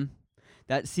 Mhm.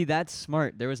 That's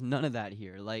smart. There was none of that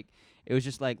here. Like it was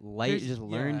just like Light There's- just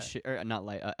learned yeah. shit, or not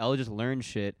Light. L just learned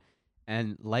shit,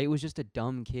 and Light was just a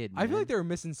dumb kid. I feel man. like there were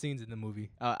missing scenes in the movie.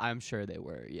 I'm sure they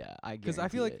were. Yeah, I Because I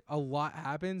feel guarantee like it. a lot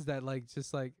happens that like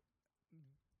just like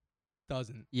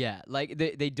doesn't. Yeah, like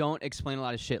they don't explain a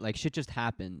lot of shit. Like shit just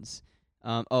happens.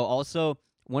 Also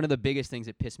one of the biggest things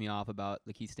that pissed me off about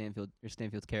Lakeith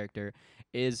Stanfield's character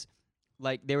is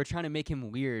like they were trying to make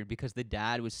him weird because the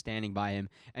dad was standing by him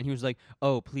and he was like,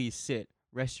 "Oh, please sit,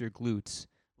 rest your glutes."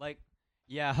 Like,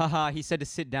 yeah, haha, he said to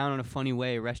sit down in a funny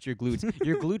way, rest your glutes.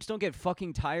 Your glutes don't get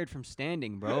fucking tired from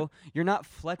standing, bro. You're not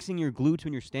flexing your glutes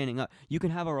when you're standing up. You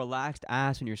can have a relaxed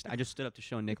ass when you're I just stood up to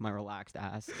show Nick my relaxed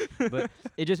ass. But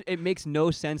it makes no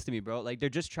sense to me, bro. Like they're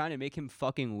just trying to make him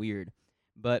fucking weird.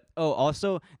 But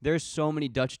also there's so many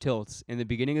Dutch tilts in the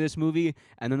beginning of this movie,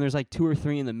 and then there's like 2 or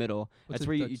 3 in the middle. What's That's a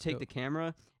where you Dutch take tilt? the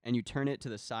camera and you turn it to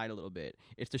the side a little bit.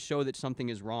 It's to show that something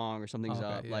is wrong or something's Okay,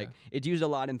 up. yeah. Like it's used a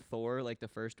lot in Thor, like the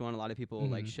first one. A lot of people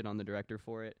like Mhm. shit on the director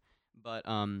for it. But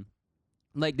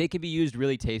like they could be used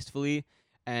really tastefully.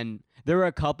 And there were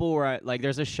a couple where like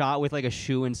there's a shot with like a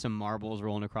shoe and some marbles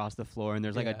rolling across the floor, and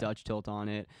there's like a Yeah. Dutch tilt on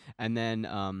it. And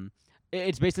then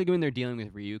it's basically when they're dealing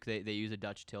with Ryuk, they use a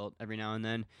Dutch tilt every now and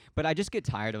then. But I just get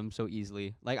tired of them so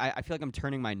easily. Like I feel like I'm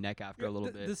turning my neck after a little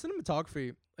the, bit. The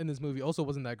cinematography in this movie also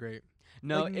wasn't that great.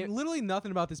 No, Like, literally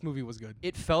nothing about this movie was good.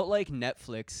 it felt like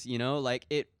Netflix, you know, like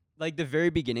the very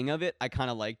beginning of it, I kind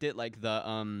of liked it, like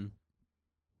the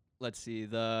let's see,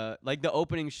 the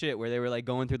opening shit where they were like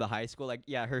going through the high school, like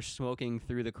yeah, her smoking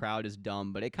through the crowd is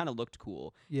dumb, but it kind of looked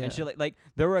cool. Yeah. And shit like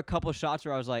there were a couple shots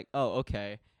where I was like, "Oh,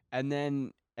 okay." And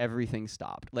then everything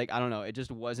stopped. Like I don't know, it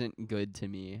just wasn't good to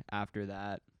me after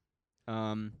that.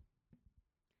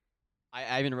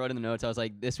 I even wrote in the notes, I was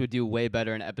like, this would do way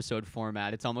better in episode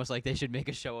format. It's almost like they should make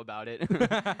a show about it.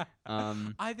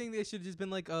 I think they should have just been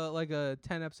like a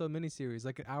 10 episode miniseries,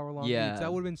 like an hour long. Yeah. Each.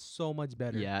 That would have been so much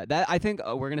better. Yeah, that I think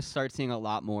we're gonna start seeing a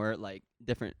lot more like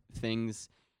different things,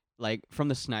 like from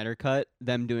the Snyder Cut.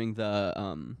 Them doing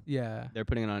the Yeah. they're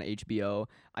putting it on HBO.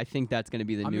 I think that's gonna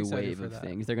be the I'm new excited wave for of that.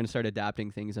 things. They're gonna start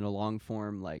adapting things in a long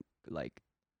form, like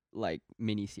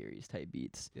mini series type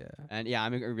beats. Yeah. And yeah,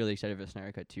 I'm really excited for the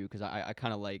Snyder Cut too, because I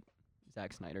kind of like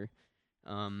Zack Snyder.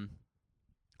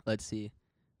 Let's see.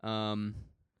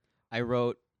 I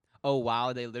wrote, oh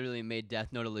wow, they literally made Death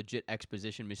Note a legit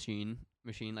exposition machine.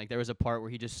 Like there was a part where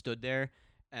he just stood there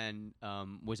and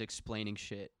was explaining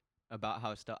shit about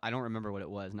how stuff. I don't remember what it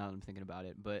was now that I'm thinking about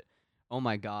it, but oh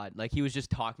my god, like he was just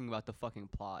talking about the fucking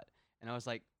plot, and I was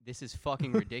like, this is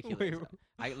fucking ridiculous. Wait,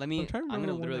 I'm trying to gonna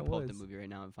remember when literally that pull up the was. movie right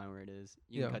now and find where it is.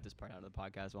 You Yeah. can cut this part out of the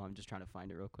podcast while I'm just trying to find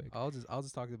it real quick. I'll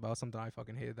just talk about something I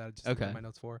fucking hated that I just Okay. okay. my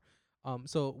notes for.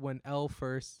 So when L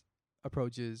first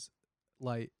approaches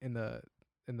Light in the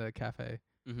cafe,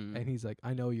 Mm-hmm. and he's like,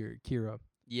 "I know you're Kira."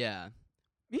 Yeah.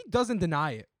 he doesn't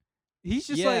deny it. He's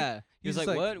just yeah. like He was he's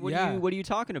like, just "What? What yeah. are you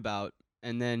talking about?"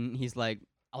 And then he's like,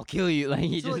 "I'll kill you." Like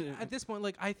he So just like, at this point,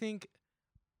 like I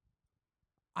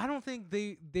don't think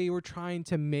they were trying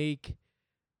to make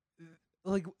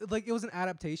like it was an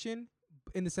adaptation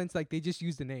in the sense like they just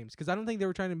used the names because I don't think they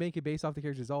were trying to make it based off the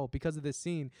characters at all because of this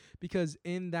scene because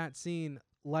in that scene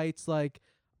Light's like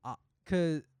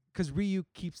because Ryu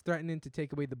keeps threatening to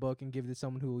take away the book and give it to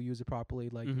someone who will use it properly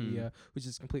like Mia, which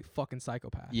is a complete fucking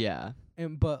psychopath. yeah.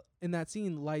 And but in that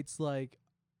scene Light's like,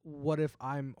 what if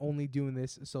I'm only doing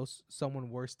this so someone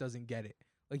worse doesn't get it?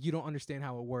 Like you don't understand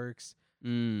how it works.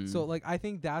 So like I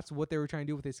think that's what they were trying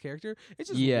to do with his character. It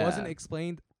just wasn't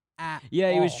explained at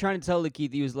Yeah, he was all. trying to tell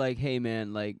Lakeith, he was like, "Hey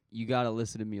man, like you gotta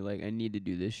listen to me. Like I need to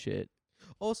do this shit."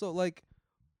 Also, like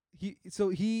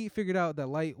he figured out that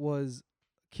Light was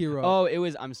Kira. Oh, it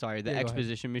was. I'm sorry. The Yeah, go ahead.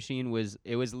 exposition machine was.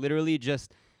 It was literally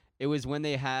just. It was when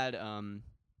they had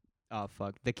Oh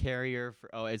fuck. The carrier for.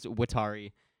 Oh, it's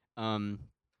Watari.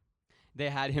 They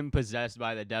had him possessed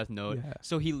by the Death Note. Yeah.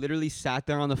 So he literally sat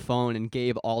there on the phone and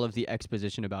gave all of the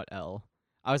exposition about L.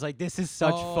 I was like, this is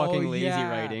such fucking lazy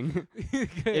writing.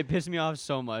 It pissed me off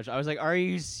so much. I was like, are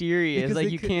you serious? Because like,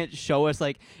 they you can't show us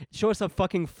a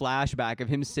fucking flashback of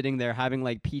him sitting there having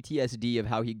like PTSD of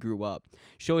how he grew up.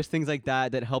 Show us things like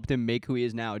that helped him make who he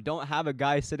is now. Don't have a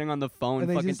guy sitting on the phone And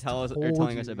they fucking just telling us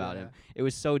told about you, him. It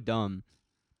was so dumb.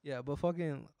 Yeah, but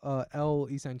fucking L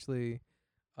essentially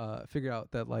figured out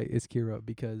that Light is Kira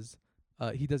because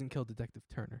he doesn't kill Detective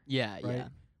Turner. Yeah, Right? yeah.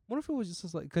 What if it was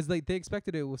just like because they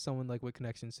expected it with someone like with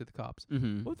connections to the cops.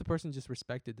 Mm-hmm. What if the person just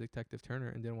respected Detective Turner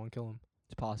and didn't want to kill him?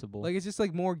 It's possible. Like it's just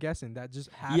like more guessing that just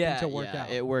happened to work out.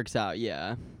 It works out.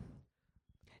 Yeah.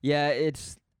 Yeah,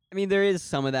 it's. I mean, there is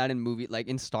some of that in movie, like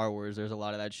in Star Wars. There's a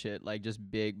lot of that shit, like just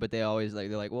big. But they always they're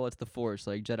like, well, it's the Force,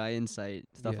 like Jedi insight,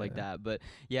 stuff like Yeah. that. But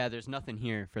yeah, there's nothing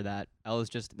here for that. L is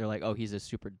just they're like, oh, he's a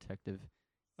super detective.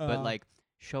 But like,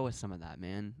 show us some of that,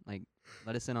 man. Like,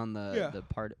 let us in on the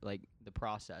part, like the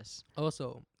process.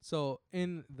 Also, so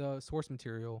in the source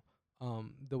material,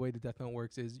 the way the Death Note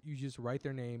works is you just write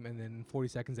their name and then in 40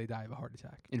 seconds they die of a heart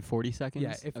attack. In 40 seconds.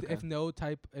 Yeah, if Okay.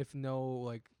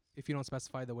 if you don't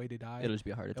specify the way they die, It'll just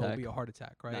be a heart it will attack. be a heart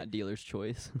attack, right? Not dealer's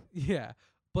choice. Yeah,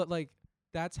 but like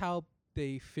that's how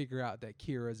they figure out that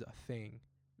Kira's a thing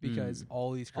because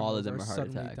all these All of criminals them are are heart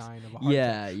suddenly attacks. dying of a heart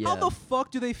attack. Yeah. How the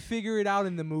fuck do they figure it out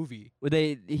in the movie? Well,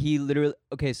 he literally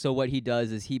okay. So what he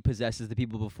does is he possesses the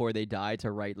people before they die to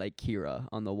write like Kira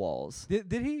on the walls.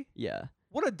 Did he? Yeah.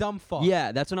 What a dumb fuck.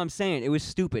 Yeah, that's what I'm saying. It was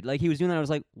stupid. Like he was doing that. I was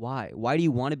like, why? Why do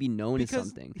you want to be known Because as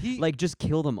something? he- Like just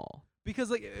kill them all. Because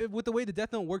like with the way the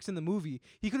Death Note works in the movie,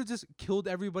 he could have just killed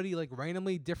everybody like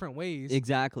randomly different ways,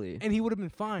 Exactly. and he would have been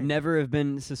fine. Never have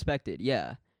been suspected.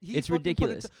 Yeah. He It's fucking put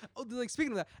it ridiculous. like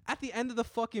speaking of that, at the end of the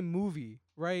fucking movie,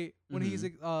 right when he's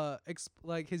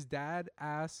like his dad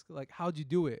asks like how'd you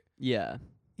do it, Yeah.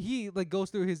 he like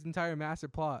goes through his entire master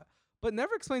plot, but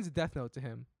never explains the Death Note to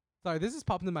him. Sorry, this is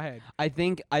popping in my head. I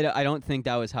think I don't think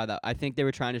that was how that. I think they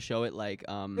were trying to show it like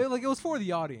It was for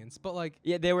the audience, but like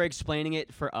yeah, they were explaining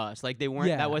it for us. Like they weren't.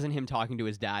 Yeah. That wasn't him talking to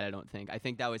his dad. I don't think. I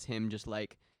think that was him just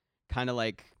like, kind of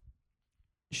like,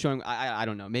 showing. I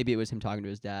don't know. Maybe it was him talking to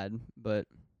his dad, but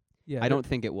yeah, I don't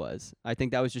think it was. I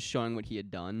think that was just showing what he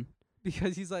had done.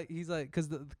 because he's like because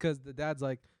the dad's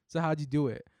like, so how'd you do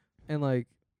it, and like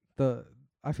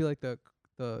I feel like the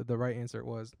right answer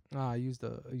was I used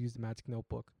the magic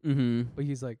notebook, Mm-hmm. but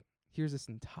he's like, here's this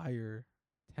entire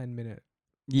 10-minute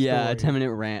Yeah, a story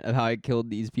 10-minute rant of how I killed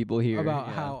these people here. about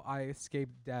yeah. how I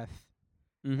escaped death,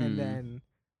 Mhm. and then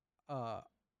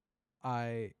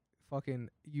I fucking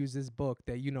use this book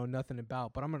that you know nothing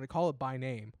about, but I'm gonna call it by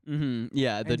name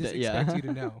Yeah, and just expect you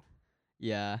to know.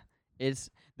 Yeah.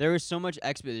 There was so much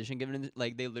exposition given in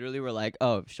like they literally were like,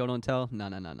 "Oh, show don't tell." No.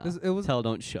 It was Tell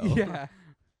don't show. yeah.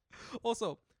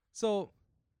 Also, so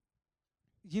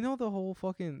you know the whole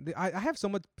fucking I have so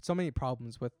many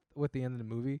problems with the end of the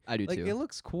movie. I do Like too. it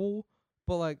looks cool,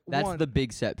 but like That's one, the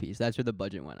big set piece. That's where the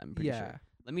budget went, I'm pretty yeah. sure.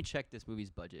 Let me check this movie's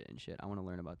budget and shit. I want to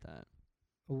learn about that.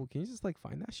 Oh, can you just like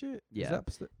find that shit? Is Yeah.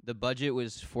 that The budget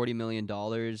was $40 million,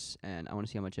 and I want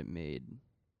to see how much it made.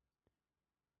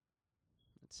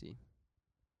 Let's see.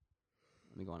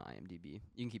 Let me go on IMDb.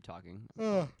 You can keep talking.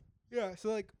 yeah. So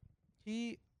like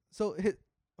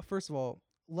first of all,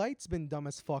 Light's been dumb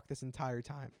as fuck this entire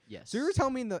time. Yes. So you're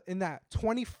telling me in that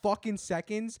 20 fucking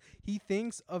seconds he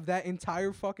thinks of that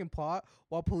entire fucking plot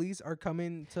while police are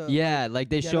coming to Yeah, like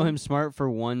they get show him? him smart for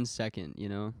 1 second, you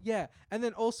know? Yeah, and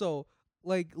then also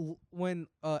like when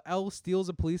L steals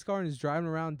a police car and is driving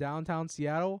around downtown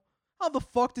Seattle, how the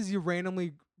fuck does he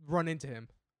randomly run into him?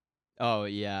 Oh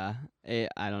yeah.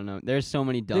 I don't know. There's so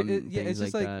many There- dumb yeah, things it's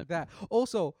just like like that. that.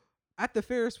 Also, at the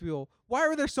Ferris wheel, why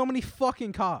are there so many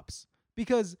fucking cops?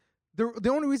 Because the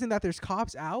only reason that there's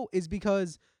cops out is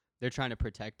because They're trying to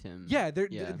protect him. yeah,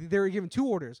 Yeah. they were given two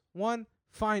orders. One,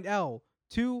 find L.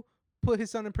 Two, put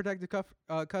his son in protective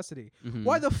custody. Mhm.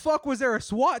 Why the fuck was there a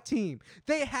SWAT team?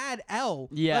 They had L.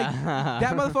 Yeah. Like,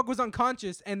 that motherfucker was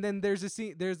unconscious, and then there's a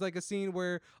scene. There's like a scene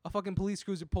where a fucking police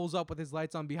cruiser pulls up with his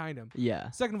lights on behind him.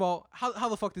 Yeah. Second of all, how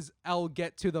the fuck does L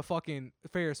get to the fucking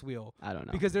Ferris wheel? I don't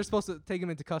know. Because they're supposed to take him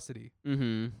into custody.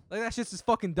 Mhm. Like that shit's just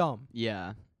fucking dumb.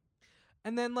 Yeah.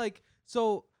 And then like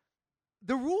so,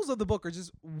 the rules of the book are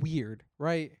just weird,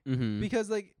 right? Mhm. Because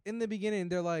like in the beginning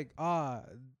they're like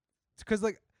because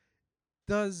like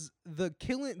does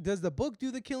the book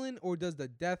do the killing or does the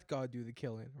death god do the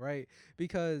killing, right?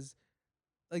 Because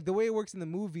like the way it works in the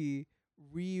movie,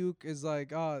 Ryuk is like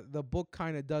the book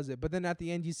kind of does it, but then at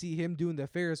the end you see him doing the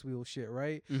Ferris wheel shit,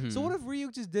 right? Mhm. So what if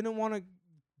Ryuk just didn't want to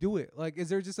do it? Like is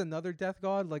there just another death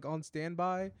god like on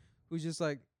standby who's just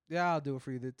like, yeah, I'll do it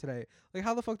for you today? Like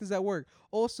how the fuck does that work?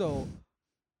 Also,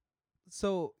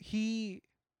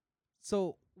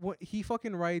 what he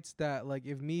fucking writes that like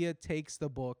if Mia takes the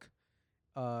book,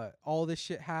 all this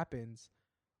shit happens.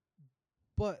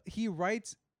 But he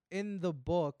writes in the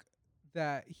book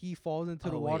that he falls into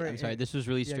the water. I'm sorry. and- This was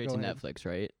released Yeah, straight go to ahead. Netflix,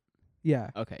 right? yeah.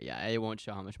 Okay. Yeah. It won't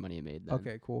show how much money it made then.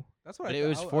 Okay, cool. That's what But I it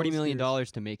thought. was I $40 was million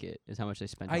curious. to make it. Is how much they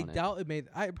spent I on it. doubt it made.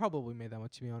 I probably made that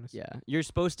much, to be honest. Yeah. You're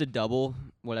supposed to double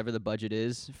whatever the budget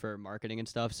is for marketing and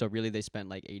stuff. So really, they spent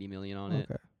like 80 million on it,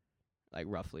 Okay. like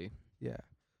roughly. Yeah.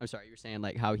 I'm sorry. You're saying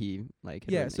like how he like.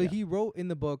 had Yeah. written So it, he wrote in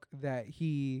the book that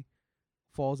he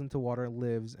falls into water,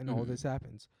 lives, and all Mhm. this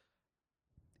happens.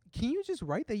 Can you just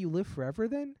write that you live forever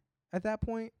then? At that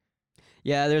point,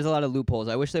 Yeah, there's a lot of loopholes.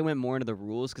 I wish they went more into the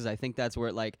rules because I think that's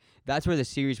where that's where the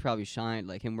series probably shined,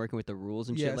 like him working with the rules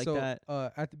and shit like so that.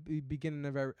 at the beginning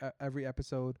of every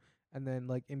episode, and then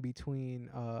like in between,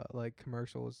 like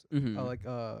commercials, Mhm.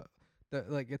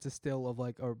 it's a still of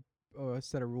like a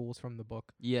set of rules from the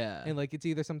book, Yeah. and like it's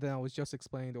either something that was just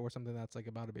explained or something that's like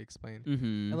about to be explained,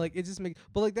 Mhm. and like it just makes,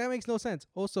 but like that makes no sense.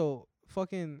 Also,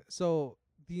 fucking so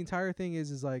the entire thing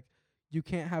is like you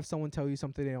can't have someone tell you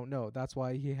something they don't know. That's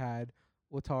why he had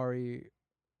Watari.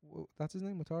 That's his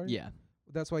name, Watari. Yeah.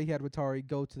 That's why he had Watari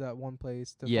go to that one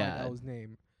place to Yeah. find L's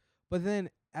name. But then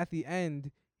at the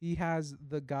end, he has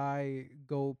the guy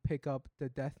go pick up the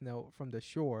death note from the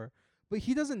shore, but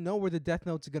he doesn't know where the death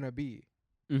note's gonna be.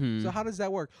 Mhm. So how does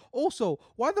that work? Also,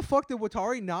 why the fuck did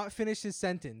Watari not finish his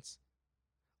sentence?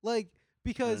 Like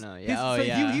because know. his, Yeah. Oh, so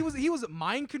yeah. he was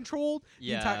mind controlled.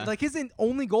 The entire, Yeah. like his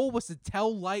only goal was to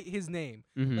tell Light his name.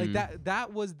 Mhm. Like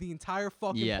that was the entire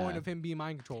fucking Yeah. point of him being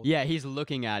mind controlled. Yeah, he's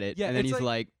looking at it, Yeah, and then it's he's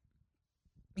like,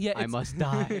 Yeah, I must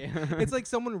die. It's like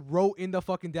someone wrote in the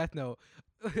fucking death note.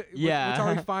 Yeah.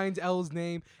 Watari finds L's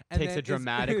name and Takes then a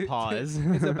dramatic pause.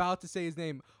 Is about to say his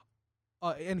name,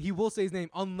 and he will say his name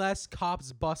unless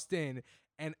cops bust in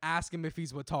and ask him if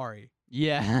he's Watari.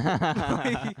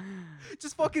 yeah.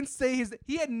 Just fucking say his.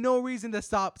 He had no reason to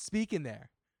stop speaking there.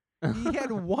 He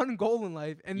had one goal in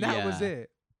life, and that was Yeah.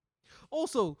 it.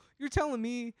 Also, you're telling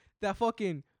me that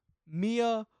fucking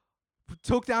Mia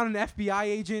took down an FBI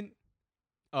agent?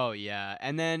 Oh yeah,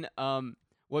 and then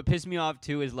what pissed me off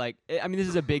too is like, I mean, this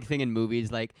is a big thing in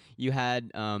movies. Like you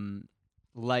had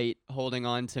Light holding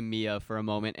on to Mia for a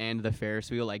moment and the Ferris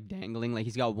wheel like dangling. Like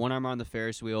he's got one arm on the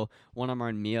Ferris wheel, one arm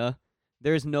on Mia.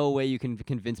 There's no way you can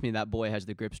convince me that boy has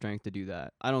the grip strength to do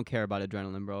that. I don't care about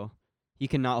adrenaline, bro. He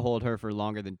cannot hold her for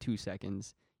longer than 2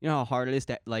 seconds. You know how hard it is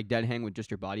to like dead hang with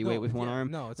just your body weight with one arm?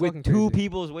 No, it's With fucking two crazy.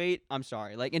 people's weight, I'm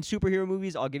sorry. Like in superhero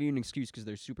movies, I'll give you an excuse because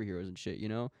they're superheroes and shit, you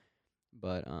know?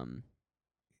 But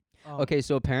okay,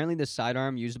 so apparently the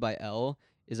sidearm used by L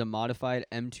is a modified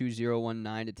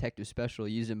M2019 detective special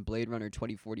used in Blade Runner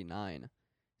 2049.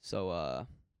 So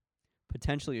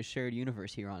potentially a shared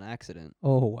universe here on accident.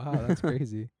 Oh wow, that's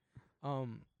crazy.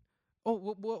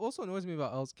 What also annoys me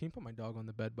about L's. Can you put my dog on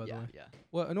the bed, by the way? Yeah.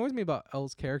 What annoys me about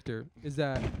L's character is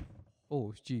that,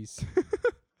 oh jeez,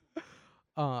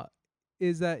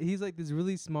 is that he's like this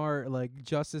really smart, like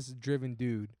justice-driven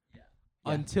dude Yeah.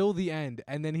 until the end,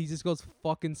 and then he just goes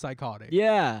fucking psychotic.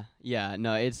 Yeah.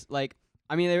 No, it's like,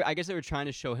 I mean, I guess they were trying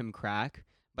to show him crack,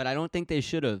 but I don't think they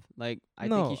should have. Like, I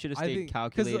think he should have stayed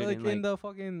calculated. Because like and, in the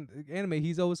fucking anime,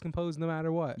 he's always composed no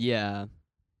matter what. yeah.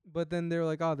 But then they're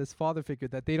like, oh, this father figure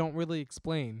that they don't really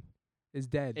explain is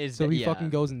dead. So yeah. he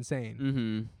fucking goes insane.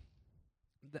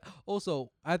 Mm-hmm.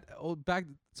 Also, back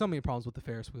so many problems with the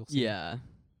Ferris wheel scene. Yeah.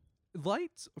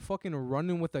 Light's fucking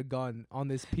running with a gun on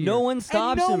this pier. No one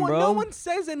stops him, bro. No one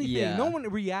says anything. Yeah. No one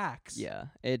reacts. Yeah,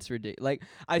 it's ridiculous. Like,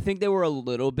 I think they were a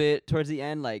little bit towards the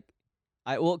end, like,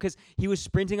 because he was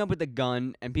sprinting up with the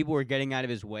gun and people were getting out of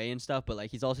his way and stuff, but like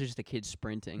he's also just a kid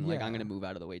sprinting. Like, I'm Yeah. gonna move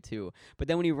out of the way too. But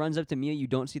then when he runs up to Mia, you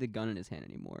don't see the gun in his hand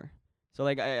anymore. So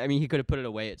like, I mean, he could have put it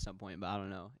away at some point, but I don't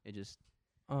know. It just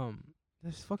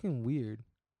That's fucking weird.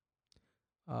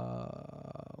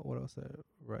 What else?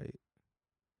 Right.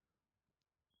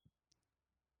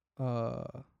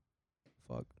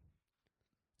 Fuck.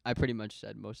 I pretty much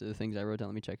said most of the things I wrote down.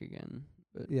 Let me check again.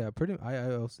 But Yeah, pretty.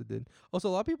 I also did. Also,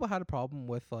 a lot of people had a problem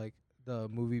with like the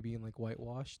movie being like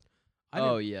whitewashed.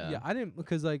 Oh, didn't- yeah. Yeah, I didn't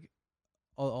because like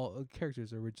all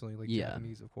characters are originally like Yeah.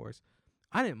 Japanese, of course.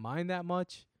 I didn't mind that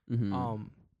much. mhm.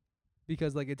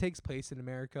 Because like it takes place in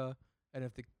America, and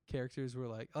if the characters were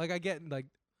like I get like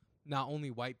not only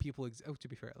white people to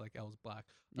be fair, like Elle's black.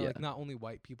 Yeah. Like not only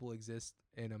white people exist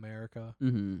in America,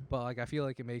 Mhm. but like I feel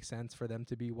like it makes sense for them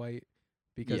to be white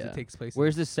because Yeah. it takes place.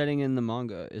 Where's this setting in the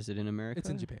manga? Is it in America? It's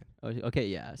in Japan. Oh, okay,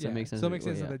 yeah. So it makes sense. So it that- makes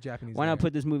well, sense yeah. that they're Japanese. Why not there.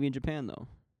 put this movie in Japan though?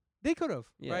 They could have,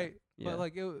 Yeah, right? Yeah. But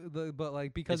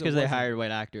like because It's it because they wasn't. hired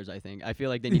white actors. I think. I feel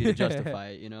like they needed to justify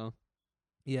it. You know.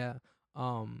 Yeah.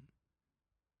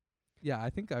 Yeah,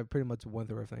 I think I pretty much went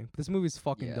through everything. This movie's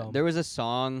fucking Yeah. dumb. There was a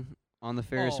song on the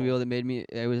Ferris Oh. wheel that made me.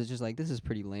 It was just like, this is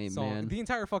pretty lame, Song- man. The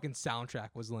entire fucking soundtrack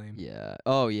was lame. Yeah.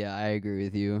 Oh yeah, I agree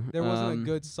with you. There wasn't a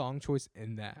good song choice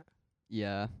in that.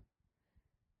 Yeah.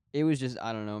 It was just,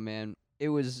 I don't know, man.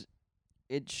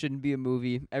 It shouldn't be a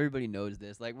movie. Everybody knows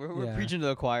this. Like we're Yeah. preaching to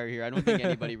the choir here. I don't think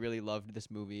anybody really loved this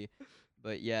movie,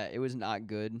 but yeah, it was not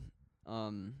good.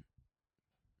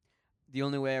 The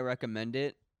only way I recommend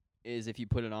it is if you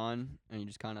put it on and you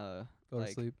just kind of Go to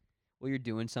like, sleep. well, you're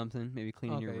doing something, maybe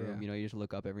cleaning your Okay, room. yeah. You know, you just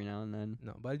look up every now and then.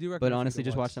 No, but I do recommend. But for you honestly, to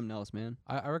just watch something else, man.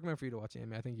 I recommend for you to watch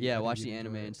anime. I think. I Yeah, think watch you'd the enjoy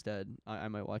anime it. instead. I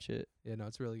might watch it. Yeah, no,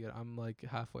 it's really good. I'm like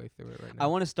halfway through it right now. I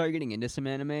want to start getting into some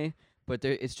anime, but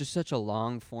it's just such a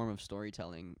long form of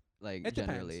storytelling. Like It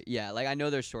generally, depends. yeah. Like I know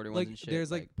there's shorter ones like and shit.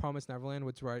 there's like Promised Neverland,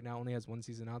 which right now only has one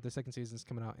season out. The second season's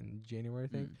coming out in January, I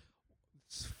think. mm,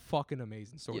 It's fucking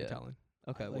amazing storytelling.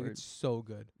 okay, like word. it's so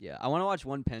good. Yeah, I want to watch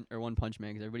One Punch Man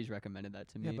because everybody's recommended that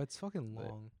to me. Yeah, but it's fucking but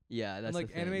long. yeah, And that's like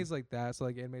the thing. animes like that. So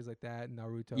like animes like that,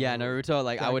 Naruto. Yeah, Naruto.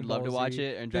 Like I Dragon would love to Ball watch Z.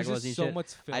 it, and There's Dragon Ball just Z so shit. much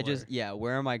filler. I just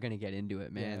where am I gonna get into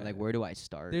it, man? Yeah. Like where do I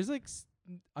start? There's like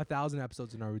 1,000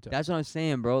 episodes of Naruto. That's what I'm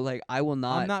saying, bro. Like I will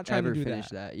not, not trying to ever do finish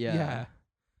that. Yeah. Yeah.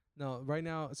 No, right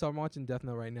now. So I'm watching Death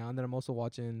Note right now, and then I'm also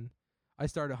watching. I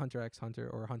started Hunter x Hunter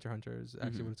or Hunter x Hunter is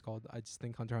actually Mhm. what it's called. I just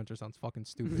think Hunter x Hunter sounds fucking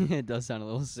stupid. It does sound a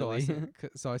little so silly.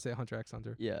 I say Hunter x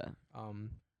Hunter. Yeah.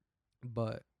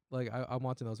 But like I'm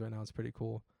watching those right now. It's pretty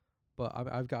cool. But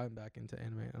I've gotten back into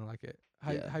anime and I like it.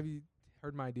 Yeah. Have you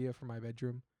heard my idea for my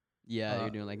bedroom? Yeah, Uh, you're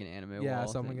doing like an anime Yeah, wall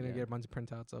so I'm thing, gonna yeah. get a bunch of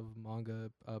printouts of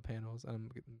manga panels, and I'm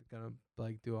gonna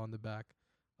like do it on the back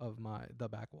of the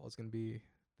back wall. It's gonna be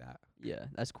that. Yeah,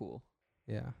 that's cool.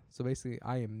 Yeah. So basically,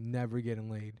 I am never getting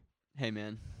laid. Hey,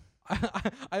 man.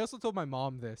 I also told my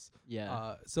mom this.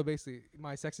 Yeah. So basically,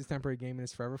 my sex is temporary, gaming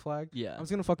is forever flag. Yeah. I'm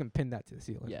just gonna fucking pin that to the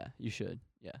ceiling. Yeah, you should.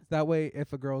 Yeah. That way,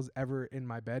 if a girl's ever in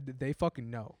my bed, they fucking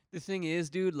know. The thing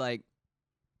is, dude, like,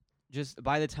 just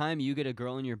by the time you get a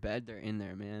girl in your bed, they're in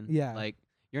there, man. Yeah. Like,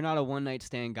 you're not a one-night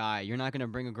stand guy. You're not going to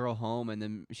bring a girl home and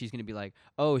then she's going to be like,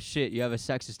 oh, shit, you have a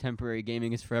sex is temporary,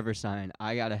 gaming is forever sign.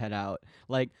 I got to head out.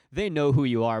 Like, they know who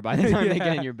you are by the time they get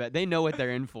in Yeah. your bed. They know what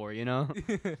they're in for, you know?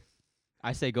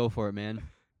 I say go for it, man.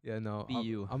 Yeah, no. Be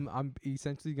you. I'm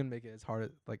essentially gonna make it as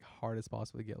hard as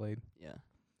possible to get laid. Yeah.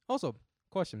 Also,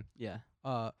 question. Yeah.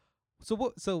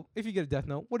 So if you get a death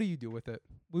note, what do you do with it?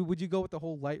 Would you go with the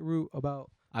whole light route about?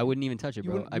 I wouldn't even touch it, You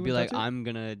bro. wouldn't- you I'd be wouldn't like, touch it? I'm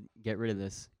going to get rid of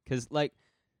this. 'Cause, like,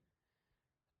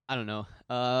 I don't know.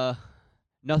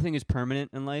 Nothing is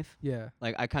permanent in life. Yeah.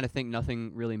 Like, I kind of think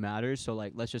nothing really matters. So,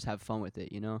 like, let's just have fun with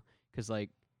it, you know? 'Cause like,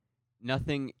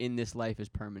 nothing in this life is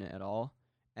permanent at all.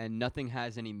 And nothing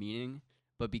has any meaning.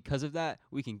 But because of that,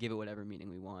 we can give it whatever meaning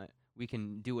we want. We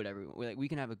can do whatever. Like, we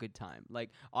can have a good time. Like,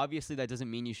 obviously, that doesn't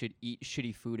mean you should eat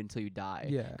shitty food until you die.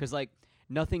 Yeah. 'Cause like,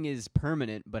 nothing is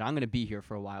permanent, but I'm going to be here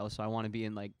for a while. So I want to be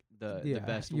in, like, the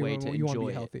best way to you wanna enjoy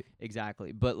be it. healthy.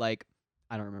 Exactly. But like,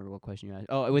 I don't remember what question you asked.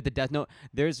 Oh, with the Death Note,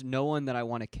 there's no one that I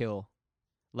want to kill.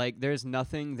 Like, there's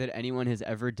nothing that anyone has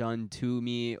ever done to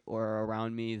me or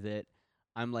around me that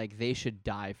I'm like, they should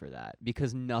die for that,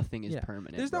 because nothing is Yeah.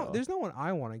 permanent. There's no one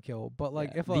I want to kill, but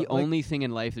like Yeah. if the only thing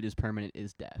in life that is permanent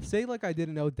is death. say like I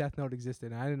didn't know Death Note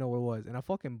existed and I didn't know what it was, and a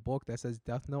fucking book that says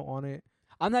Death Note on it,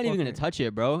 I'm not even gonna Okay. touch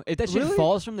it, bro. If that shit Really?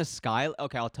 falls from the sky,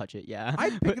 okay, I'll touch it. Yeah. I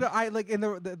pick it up. I like, and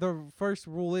the first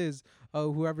rule is,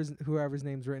 whoever's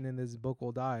name's written in this book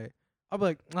will die. I'll be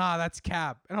like, that's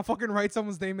cap, and I'll fucking write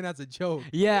someone's name in as a joke.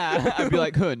 Yeah, I'd be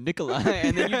like, huh, Nikolai,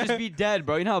 and then you just be dead,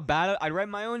 bro. You know how bad I'd write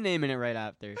my own name in it right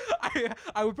after.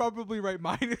 I would probably write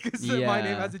mine because my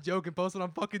name Yeah. as a joke and post it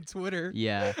on fucking Twitter.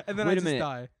 Yeah. And then Wait I a just minute.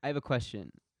 die. I have a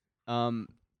question.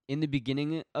 In the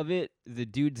beginning of it, the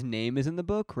dude's name is in the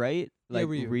book, right? Yeah, Like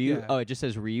Ryu, Ryu. yeah. Oh, it just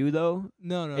says Ryu though.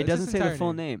 No, It it's doesn't his say the entire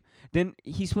full name. Then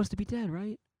he's supposed to be dead,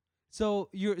 right? So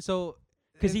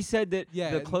Because he said that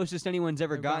yeah, the and closest anyone's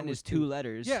ever ever gotten gotten was is 2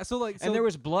 letters. yeah. So like, And there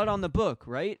was blood on the book,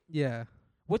 right? yeah.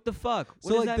 What the fuck? What So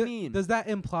does like, that mean? does that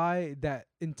imply that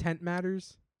intent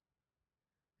matters?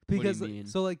 do you Because mean?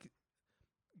 so like,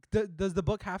 does the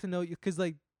book have to know? Because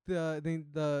like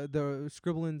the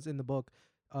scribblings in the book,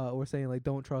 were saying like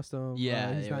don't trust him.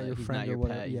 Yeah, he's they not were your like, he's friend not or your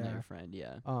whatever. pet. Yeah. He's not your friend.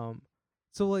 Yeah.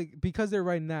 So like because they're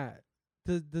writing that,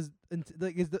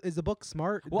 like is the book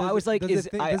smart? Well, I Does was it- like, does is-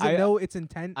 it, I- does I- it know its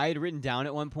intent? I had written down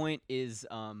at one point is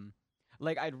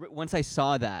like once I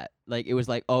saw that, like it was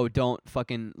like, oh, don't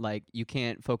fucking, like, you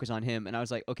can't focus on him, and I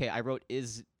was like, okay, I wrote,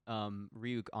 is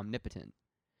Ryuk omnipotent?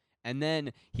 And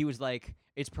then he was like,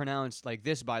 it's pronounced like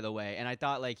this, by the way, and I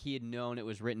thought like he had known it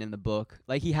was written in the book.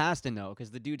 Like he has to know because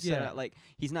the dude said Yeah. it, like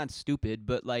he's not stupid,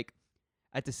 but like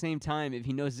at the same time, if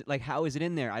he knows it, like how is it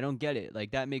in there? I don't get it.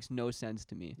 Like that makes no sense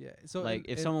to me. Yeah. So Like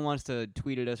if and- someone wants to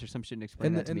tweet at us or some shit and explain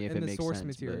in that the, to me if in it the makes source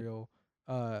sense. but- material,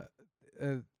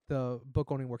 the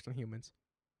book only works on humans.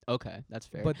 Okay, that's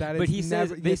fair. But that is But he says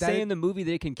never, they yeah, that say is- in the movie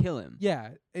they can kill him. yeah,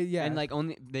 yeah, And like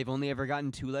they've only ever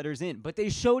gotten 2 letters in, but they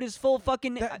showed his full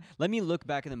fucking. That- Let me look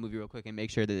back in the movie real quick and make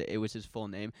sure that it was his full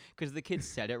name, because the kid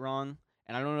said it wrong,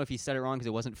 and I don't know if he said it wrong because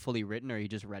it wasn't fully written or he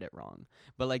just read it wrong.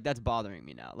 But like that's bothering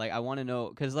me now. Like I want to know,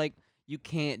 because like you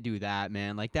can't do that,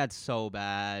 man. Like that's so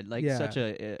bad. Like Yeah. such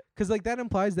a. because like that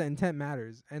implies that intent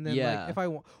matters. And then Yeah. like if I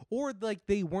want, or like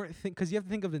they weren't because you have to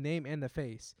think of the name and the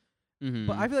face. Mhm.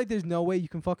 But I feel like there's no way you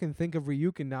can fucking think of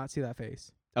Ryuk and not see that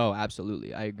face. Oh,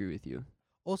 absolutely, I agree with you.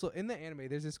 Also, in the anime,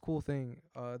 there's this cool thing.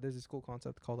 There's this cool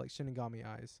concept called like Shinigami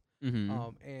eyes.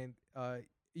 Mm-hmm. And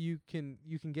you can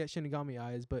get Shinigami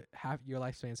eyes, but half your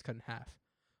lifespan's cut in half.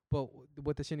 But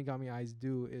what the Shinigami eyes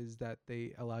do is that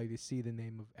they allow you to see the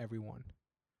name of everyone.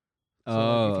 So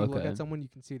like, if you look okay. at someone, you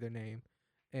can see their name,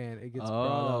 and it gets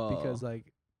brought up because Oh.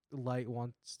 like Light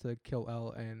wants to kill L,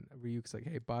 and Ryuk's like,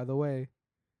 hey, by the way,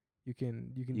 you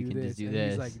can You do can this, just do and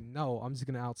he's like, this. no, I'm just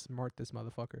gonna outsmart this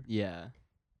motherfucker. Yeah.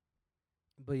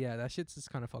 But yeah, that shit's just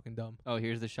kind of fucking dumb. Oh,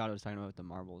 here's the shot I was talking about with the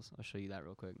marbles. I'll show you that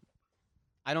real quick.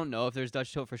 I don't know if there's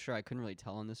Dutch tilt for sure. I couldn't really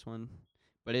tell on this one,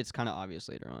 but it's kind of obvious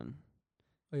later on.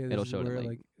 Oh yeah, this It'll is show it in, where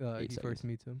like, he 8 first seconds.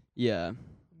 meets him. Yeah. I'm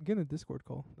getting a Discord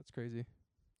call. That's crazy.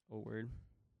 Oh, word.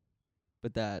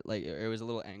 But that, like, it was a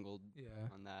little angled Yeah.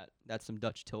 on that. That's some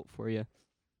Dutch tilt for you.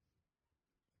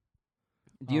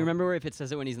 Do you Um, remember if it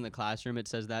says it when he's in the classroom? It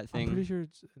says that I'm pretty thing. sure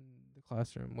it's in the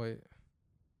classroom. Wait.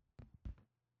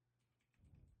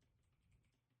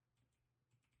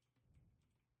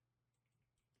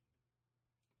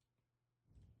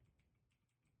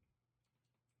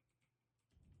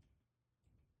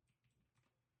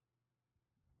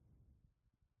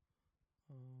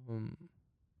 Um.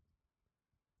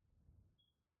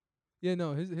 Yeah,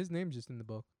 no, his name's just in the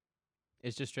book.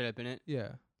 It's just straight up in it.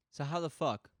 Yeah. So how the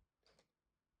fuck?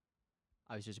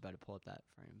 I was just about to pull up that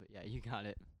frame, but yeah, you got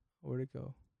it. Where'd it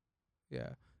go? Yeah.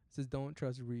 It says don't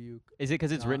trust Ryuk. Is it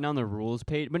 'cause it's written Nah. on the rules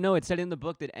page? But no, it said in the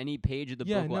book that any page of the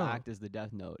Yeah, book will no. act as the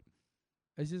death note.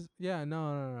 It's just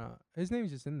no. His name's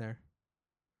just in there.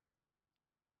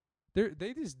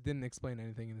 They just didn't explain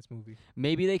anything in this movie.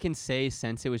 Maybe they can say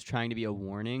since it was trying to be a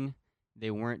warning,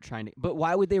 they weren't trying to. But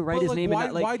why would they write But, his like, name? why- in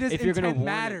that, like, why does if you're gonna intent warn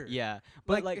it- matter? Yeah,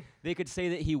 but Like- like they could say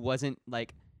that he wasn't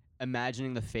like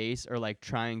imagining the face or like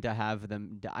trying to have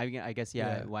them. I guess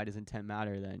yeah. Why does intent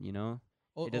matter then? You know?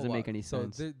 It doesn't make any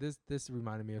sense. So this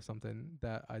reminded me of something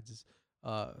that I just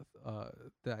that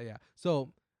yeah.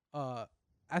 So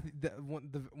I think one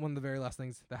of the very last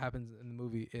things that happens in the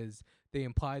movie is they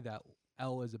imply that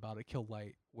L is about to kill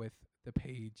Light with the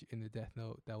page in the Death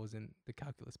Note that was in the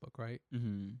calculus book, right?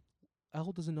 Mm-hmm.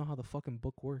 L doesn't know how the fucking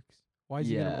book works. Why is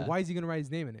Yeah. he gonna write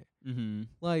his name in it? Mm-hmm.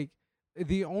 Like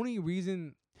the only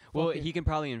reason. Well, fucking- he can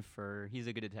probably infer. He's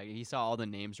a good detective. He saw all the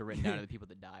names were written down of the people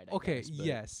that died. I Okay, guess, but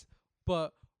yes,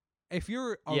 but if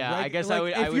you're a Yeah, I guess like, I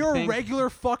would- if I would you're think- a regular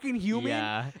fucking human,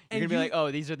 Yeah, you're and gonna be you- like,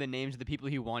 oh, these are the names of the people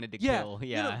he wanted to kill.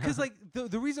 Yeah, because like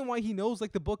the reason why he knows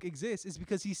like the book exists is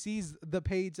because he sees the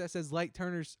page that says Light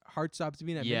Turner's heart stops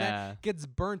beating at midnight yeah, gets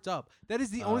burnt up. That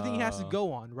is the only thing he has to Oh.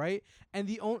 go on, right? And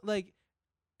the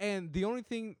only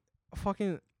thing,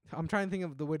 fucking, I'm trying to think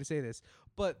of the way to say this,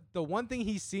 but the one thing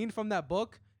he's seen from that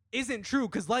book isn't true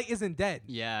because Light isn't dead.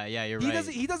 Yeah, you're He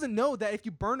right. doesn't know that if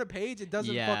you burn a page, it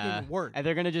doesn't fucking work. And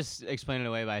they're gonna just explain it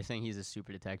away by saying he's a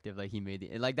super detective, like he made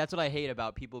the like. That's what I hate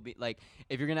about people. Like,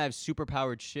 if you're gonna have super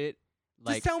powered shit,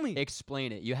 like Just tell me.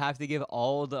 explain it. You have to give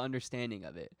all the understanding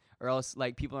of it, or else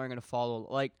like people aren't gonna follow.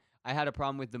 Like, I had a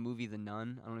problem with the movie The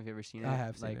Nun. I don't know if you've ever seen it. I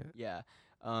have seen it. Yeah.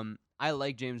 I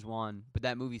like James Wan, but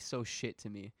that movie's so shit to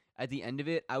me. At the end of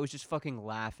it, I was just fucking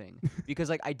laughing because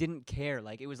like I didn't care.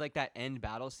 Like, it was like that end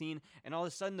battle scene, and all of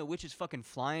a sudden the witch is fucking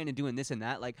flying and doing this and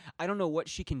that. Like, I don't know what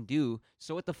she can do.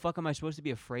 So what the fuck am I supposed to be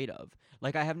afraid of?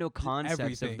 Like, I have no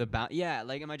concepts of the battle. Yeah.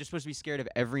 Like, am I just supposed to be scared of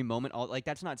every moment? Like,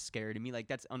 that's not scary to me. Like,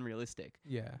 that's unrealistic.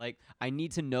 Yeah. Like, I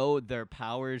need to know their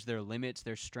powers, their limits,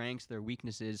 their strengths, their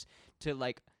weaknesses to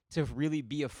really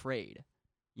be afraid.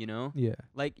 You know? Yeah.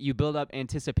 Like, you build up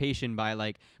anticipation by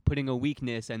like putting a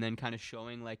weakness and then kind of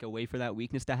showing like a way for that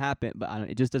weakness to happen. But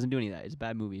it just doesn't do any of that. It's a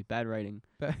bad movie, bad writing.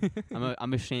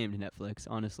 I'm ashamed, Netflix.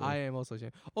 Honestly, I am also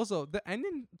ashamed. Also, the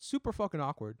ending super fucking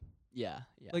awkward. Yeah.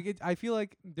 Like I feel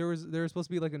like there was supposed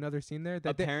to be like another scene there.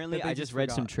 That Apparently, that they I just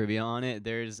read some forgot. trivia on it.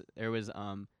 There was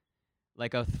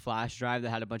like a flash drive that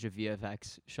had a bunch of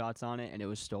VFX shots on it, and it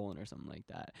was stolen or something like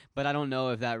that. But I don't know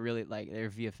if that really like they're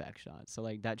VFX shots, so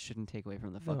like that shouldn't take away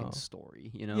from the fucking No.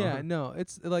 story, you know? Yeah, no,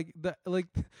 it's like the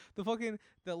fucking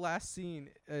the last scene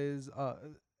is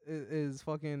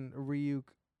fucking Ryuk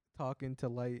talking to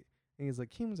Light, and he's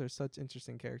like, humans are such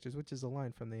interesting characters, which is a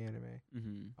line from the anime.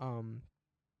 Mm-hmm.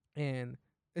 And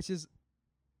it's just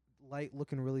Light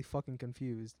looking really fucking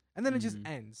confused, and then it just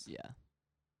ends. Yeah.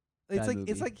 It's Bad like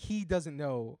movie. it's like he doesn't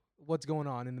know what's going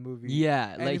on in the movie.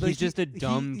 Yeah, And like he's just a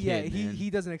dumb kid. Yeah, man. he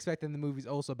doesn't expect that the movie's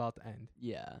also about to end.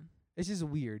 Yeah. It's just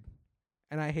weird,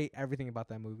 and I hate everything about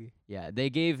that movie. Yeah, they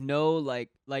gave no like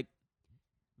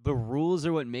the rules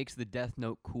are what makes the Death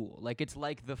Note cool. Like, it's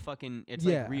like the fucking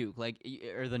like Ryuk, like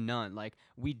or the Nun. Like,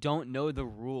 we don't know the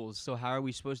rules, so how are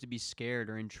we supposed to be scared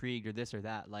or intrigued or this or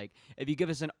that? Like, if you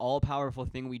give us an all-powerful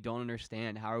thing we don't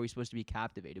understand, how are we supposed to be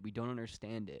captivated? We don't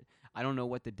understand it. I don't know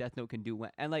what the Death Note can do.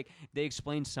 And like, they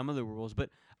explain some of the rules,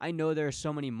 but I know there are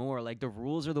so many more. Like, the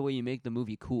rules are the way you make the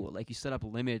movie cool. Like, you set up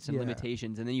limits and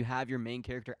limitations, and then you have your main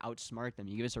character outsmart them.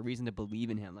 You give us a reason to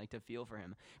believe in him, like to feel for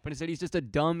him. But instead, he's just a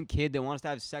dumb kid that wants to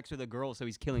have sex with a girl, so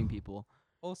he's killing people.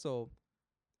 Also,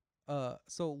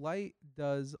 so Light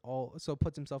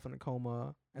puts himself in a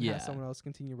coma and has someone else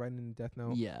continue writing the Death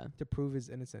Note to prove his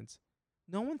innocence.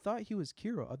 No one thought he was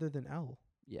Kira other than L.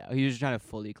 Yeah, he was just trying to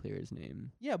fully clear his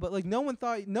name. Yeah, but like no one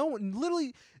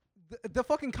literally the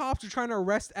fucking cops are trying to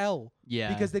arrest L.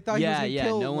 Yeah. Because they thought he was going to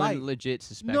kill no Light. one legit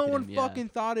suspected No one him, fucking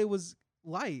thought it was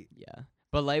Light. Yeah.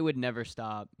 But Light would never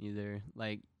stop either.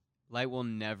 Like, Light will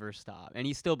never stop. And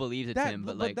he still believes it's him,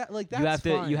 but like that's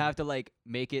you have to like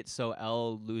make it so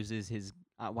L loses his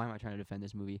why am I trying to defend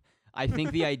this movie? I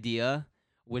think the idea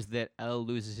was that L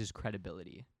loses his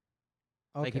credibility.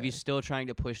 Okay. Like, if he's still trying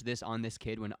to push this on this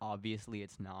kid when obviously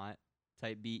it's not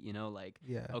type beat, you know, like,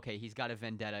 okay, he's got a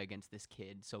vendetta against this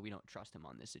kid, so we don't trust him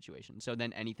on this situation. So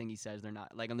then anything he says, they're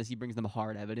not, like, unless he brings them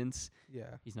hard evidence,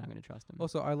 he's not going to trust him.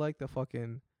 Also, I like the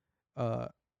fucking,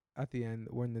 at the end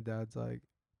when the dad's like,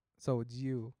 so it's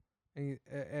you. And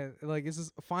like, it's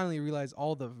just finally realize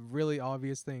all the really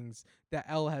obvious things that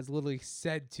L has literally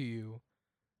said to you.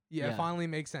 Yeah, it finally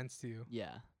makes sense to you.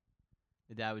 Yeah.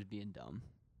 The dad was being dumb.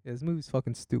 Yeah, this movie's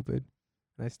fucking stupid.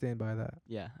 And I stand by that.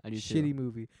 Yeah, I do too. Shitty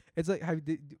movie. It's like,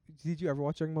 did you ever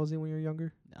watch Dragon Ball Z when you were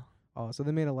younger? No. Oh, so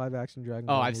they made a live action Dragon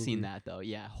Ball Oh, I've movie. seen that though.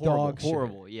 Yeah, horrible, Dog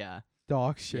horrible. shit. Yeah,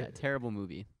 Dog shit. yeah, terrible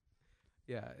movie.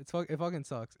 Yeah, it fucking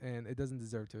sucks, and it doesn't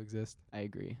deserve to exist. I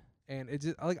agree. And it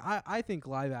just like I think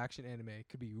live action anime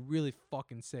could be really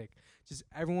fucking sick. Just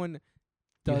everyone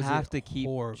does You have it to keep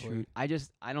horribly. I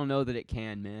don't know that it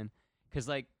can, man. 'Cause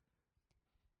like,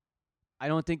 I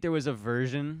don't think there was a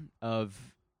version of.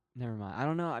 Never mind. I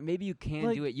don't know. Maybe you can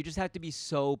Like- do it. You just have to be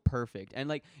so perfect, and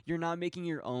like, you're not making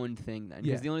your own thing then.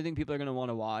 Because Yeah. the only thing people are gonna want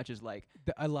to watch is like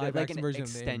A live like action an version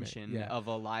of the anime. extension Yeah. of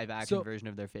a live action So, version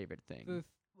of their favorite thing.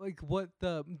 What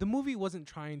the movie wasn't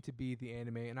trying to be the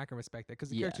anime, and I can respect that because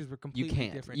the characters were You completely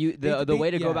can't. different. The way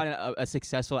to go about a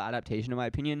successful adaptation, in my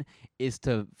opinion, is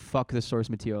to fuck the source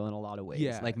material in a lot of ways.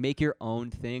 Yeah. Like, make your own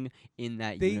thing in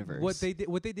that universe.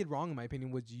 What they did wrong, in my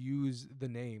opinion, was use the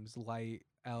names Light,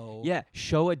 L. Yeah,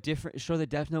 show the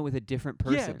Death Note with a different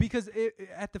person. Yeah, because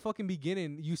at the fucking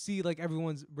beginning, you see like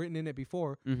everyone's written in it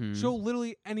before. Mm-hmm. Show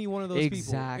literally any one of those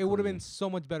people. It would have been so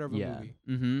much better of a movie.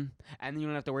 Mm-hmm. And then you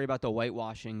don't have to worry about the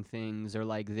whitewashing things or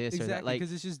like this or that. Exactly, Like,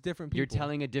 because it's just different people. you're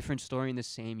telling a different story in the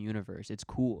same universe. It's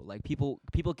cool. Like people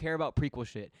care about prequel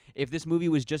shit. If this movie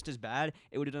was just as bad,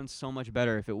 it would have done so much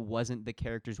better if it wasn't the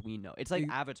characters we know. It's like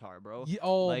Avatar, bro.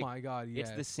 Oh like, my god, yeah.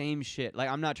 It's the same shit. Like,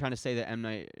 I'm not trying to say that M.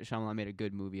 Night Shyamalan made a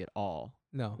good movie at all.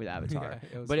 No. With Avatar.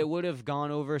 Yeah, but it would have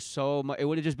gone over so much. It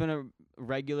would have just been a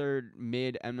regular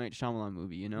mid M. Night Shyamalan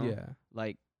movie, you know? Yeah.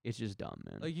 Like, it's just dumb,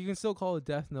 man. Like, you can still call it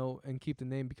Death Note and keep the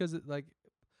name because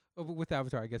with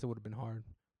Avatar, I guess it would have been hard,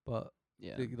 but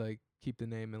yeah. like keep the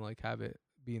name and like have it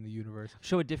be in the universe.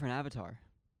 Show a different Avatar.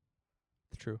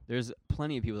 True. There's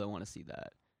plenty of people that want to see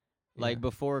that. Yeah. Like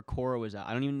before Korra was out.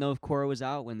 I don't even know if Korra was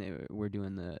out when they were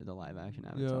doing the live action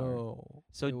Avatar. No.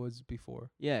 So it was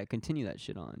before. Yeah, continue that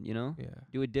shit on, you know? Yeah.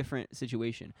 Do a different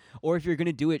situation. Or if you're going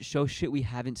to do it, show shit we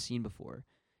haven't seen before.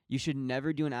 You should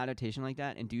never do an adaptation like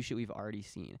that and do shit we've already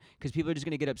seen. Because people are just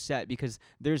going to get upset because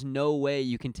there's no way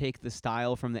you can take the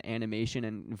style from the animation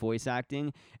and voice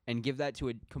acting and give that to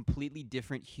a completely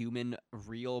different human,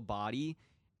 real body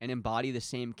and embody the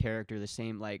same character, the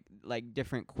same, like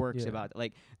different quirks about it.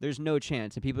 Like, there's no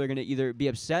chance. And people are going to either be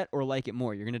upset or like it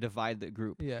more. You're going to divide the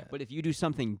group. Yeah. But if you do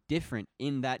something different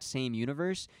in that same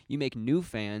universe, you make new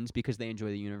fans because they enjoy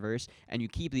the universe, and you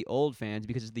keep the old fans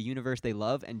because it's the universe they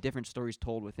love and different stories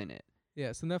told within it.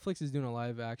 Yeah, so Netflix is doing a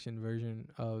live action version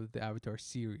of the Avatar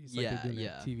series. Like they're doing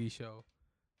a TV show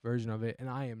version of it, and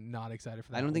I am not excited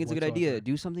for that. I don't think it's a good idea.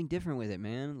 Do something different with it,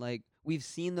 man. Like, we've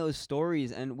seen those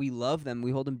stories and we love them.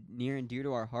 We hold them near and dear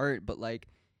to our heart, but like,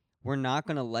 we're not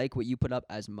gonna like what you put up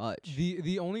as much.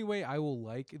 The only way I will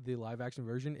like the live action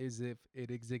version is if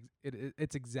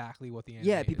it's exactly what the anime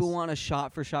Yeah, people is. want a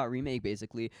shot for shot remake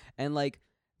basically, and like,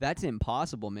 that's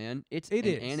impossible, man. It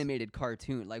is an animated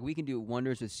cartoon. Like, we can do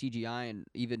wonders with CGI and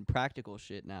even practical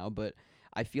shit now, but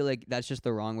I feel like that's just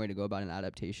the wrong way to go about an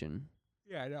adaptation.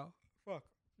 Yeah, I know. Fuck.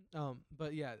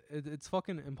 But yeah, it's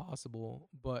fucking impossible.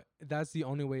 But that's the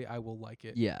only way I will like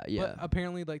it. Yeah, yeah. But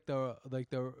apparently,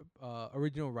 the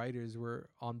original writers were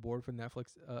on board for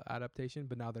Netflix adaptation,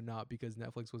 but now they're not because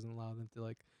Netflix wasn't allowing them to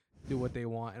like do what they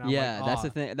want. And I'm like, that's the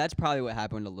thing. That's probably what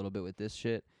happened a little bit with this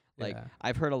shit. Like, yeah.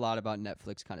 I've heard a lot about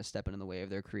Netflix kind of stepping in the way of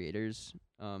their creators,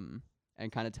 and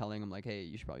kind of telling them like, hey,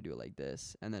 you should probably do it like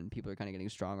this. And then people are kind of getting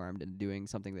strong-armed and doing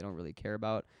something they don't really care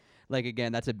about. Like,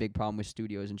 again, that's a big problem with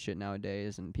studios and shit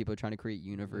nowadays, and people are trying to create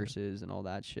universes and all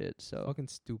that shit. So fucking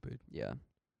stupid. Yeah.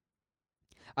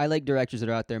 I like directors that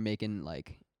are out there making,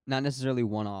 like, not necessarily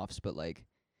one-offs, but like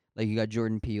you got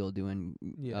Jordan Peele doing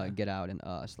Get Out and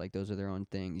Us. Like, those are their own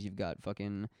things. You've got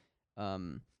fucking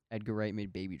Edgar Wright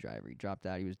made Baby Driver. He dropped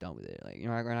out. He was done with it. Like, we're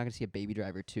not going to see a Baby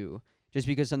Driver 2. Just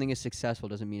because something is successful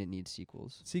doesn't mean it needs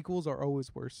sequels. Sequels are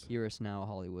always worse. Hear us now,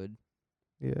 Hollywood.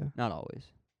 Yeah. Not always.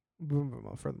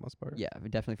 For the most part. Yeah,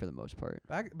 but definitely for the most part.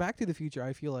 Back to the Future,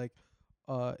 I feel like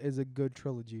is a good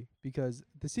trilogy because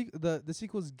the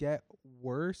sequels get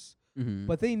worse,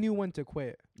 but they knew when to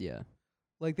quit. Yeah.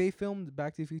 Like, they filmed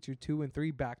Back to the Future 2 and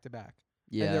 3 back to back.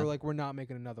 Yeah. And they were like, we're not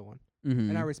making another one. Mm-hmm.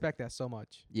 And I respect that so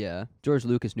much. Yeah. George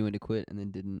Lucas knew when to quit and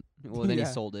then didn't. Well, then he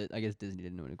sold it. I guess Disney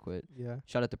didn't know when to quit. Yeah.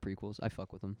 Shout out the prequels. I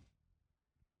fuck with them.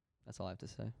 That's all I have to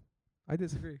say. I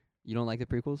disagree. You don't like the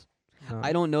prequels? No.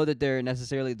 I don't know that they're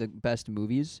necessarily the best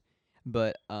movies,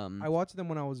 but I watched them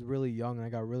when I was really young and I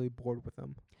got really bored with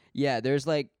them. Yeah, there's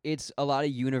like, it's a lot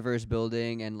of universe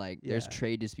building and like there's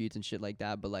trade disputes and shit like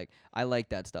that, but like, I like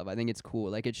that stuff. I think it's cool.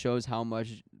 Like, it shows how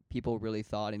much people really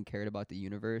thought and cared about the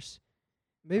universe.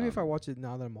 Maybe if I watch it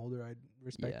now that I'm older, I'd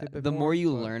respect it a bit the more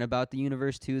you but learn about the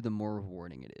universe too, the more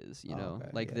rewarding it is, you know? Okay,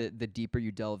 like, the deeper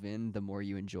you delve in, the more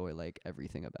you enjoy like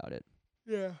everything about it.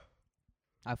 Yeah.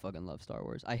 I fucking love Star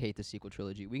Wars. I hate the sequel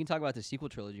trilogy. We can talk about the sequel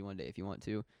trilogy one day if you want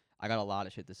to. I got a lot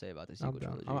of shit to say about the sequel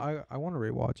trilogy. I want to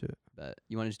rewatch it. But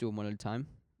you want to just do them one at a time?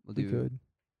 We could.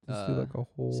 Just do like a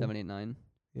whole 7, 8, 9.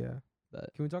 Yeah. But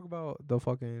can we talk about the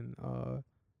fucking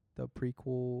the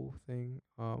prequel thing?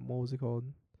 What was it called?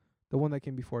 The one that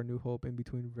came before New Hope, in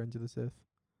between Revenge of the Sith.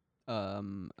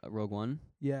 Rogue One.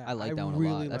 Yeah, I like that one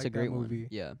really a lot. That's a great movie. one.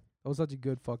 Yeah. That was such a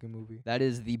good fucking movie. That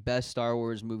is the best Star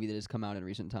Wars movie that has come out in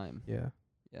recent time. Yeah.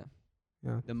 Yeah.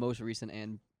 Yeah. The most recent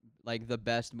and like the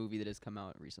best movie that has come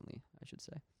out recently, I should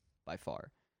say, by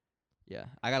far. Yeah.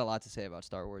 I got a lot to say about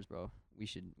Star Wars, bro. We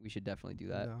should definitely do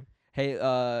that. Yeah.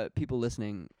 Hey, people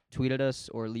listening, tweet at us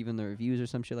or leave in the reviews or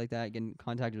some shit like that. Get in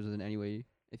contact with us in any way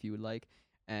if you would like,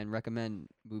 and recommend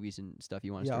movies and stuff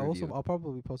you want us to review. Also, I'll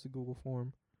probably post a Google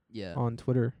form. Yeah. on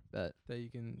Twitter But that you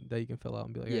can fill out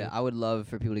and be like, yeah, hey, I would love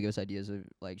for people to give us ideas of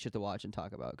like shit to watch and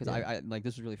talk about, 'cause Yeah. I like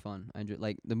this was really fun. I enjoyed,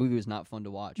 like, the movie was not fun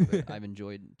to watch, but I've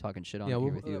enjoyed talking shit on yeah, it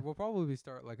here with you. we'll probably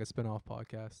start like a spin-off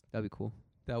podcast. That'd be cool.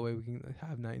 That way we can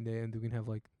have Night and Day, and we can have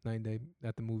like Night and Day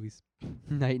at the movies,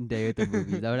 Night and day at the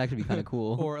movies. That would actually be kind of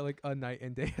cool. or like a Night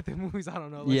and Day at the movies. I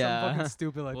don't know, like Yeah. something fucking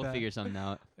stupid like we'll that. figure something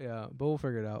out. Yeah, but we'll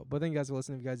figure it out. But thank you guys for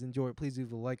listening. If you guys enjoy it, please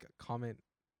leave a like, comment,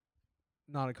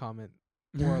 not a comment,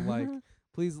 or like.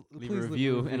 Please Leave please a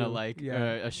review and a like, Yeah.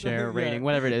 a share, Yeah. rating,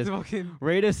 whatever it is. Fucking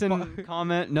Rate us and Fu-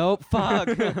 comment. Nope, fuck.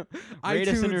 Rate us and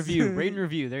iTunes. review. Rate and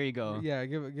review. There you go. Yeah,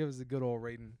 give us a good old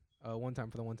rating. One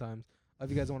time for the one times. If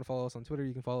you guys want to follow us on Twitter,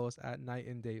 you can follow us at Night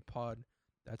and Day Pod.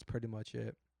 That's pretty much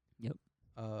it. Yep.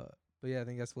 But yeah,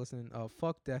 thank you guys for listening.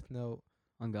 Fuck Death Note.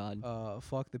 On God.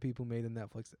 Fuck the people who made the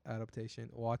Netflix adaptation.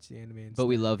 Watch the anime. But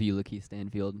we love you, Lakeith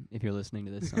Stanfield. If you're listening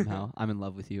to this somehow, I'm in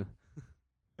love with you.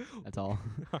 That's all.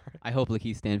 I hope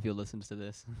Lakeith Stanfield listens to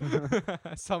this.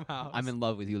 Somehow. I'm in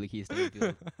love with you, Lakeith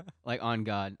Stanfield. Like, on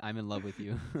God, I'm in love with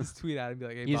you. Just tweet at him and be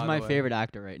like, hey, He's by my the way. favorite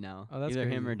actor right now. Oh, that's Either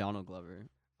him crazy. or Donald Glover.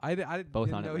 I Both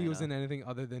didn't on know he was in Atlanta. anything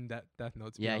other than Death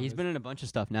Note. to be Yeah, he's honest. been in a bunch of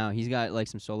stuff now. He's got like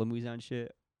some solo movies and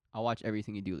shit. I'll watch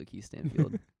everything you do, Lakeith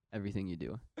Stanfield. Everything you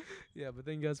do. Yeah, but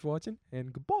thank you guys for watching,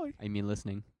 and goodbye. I mean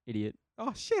listening. Idiot.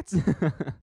 Oh, shit.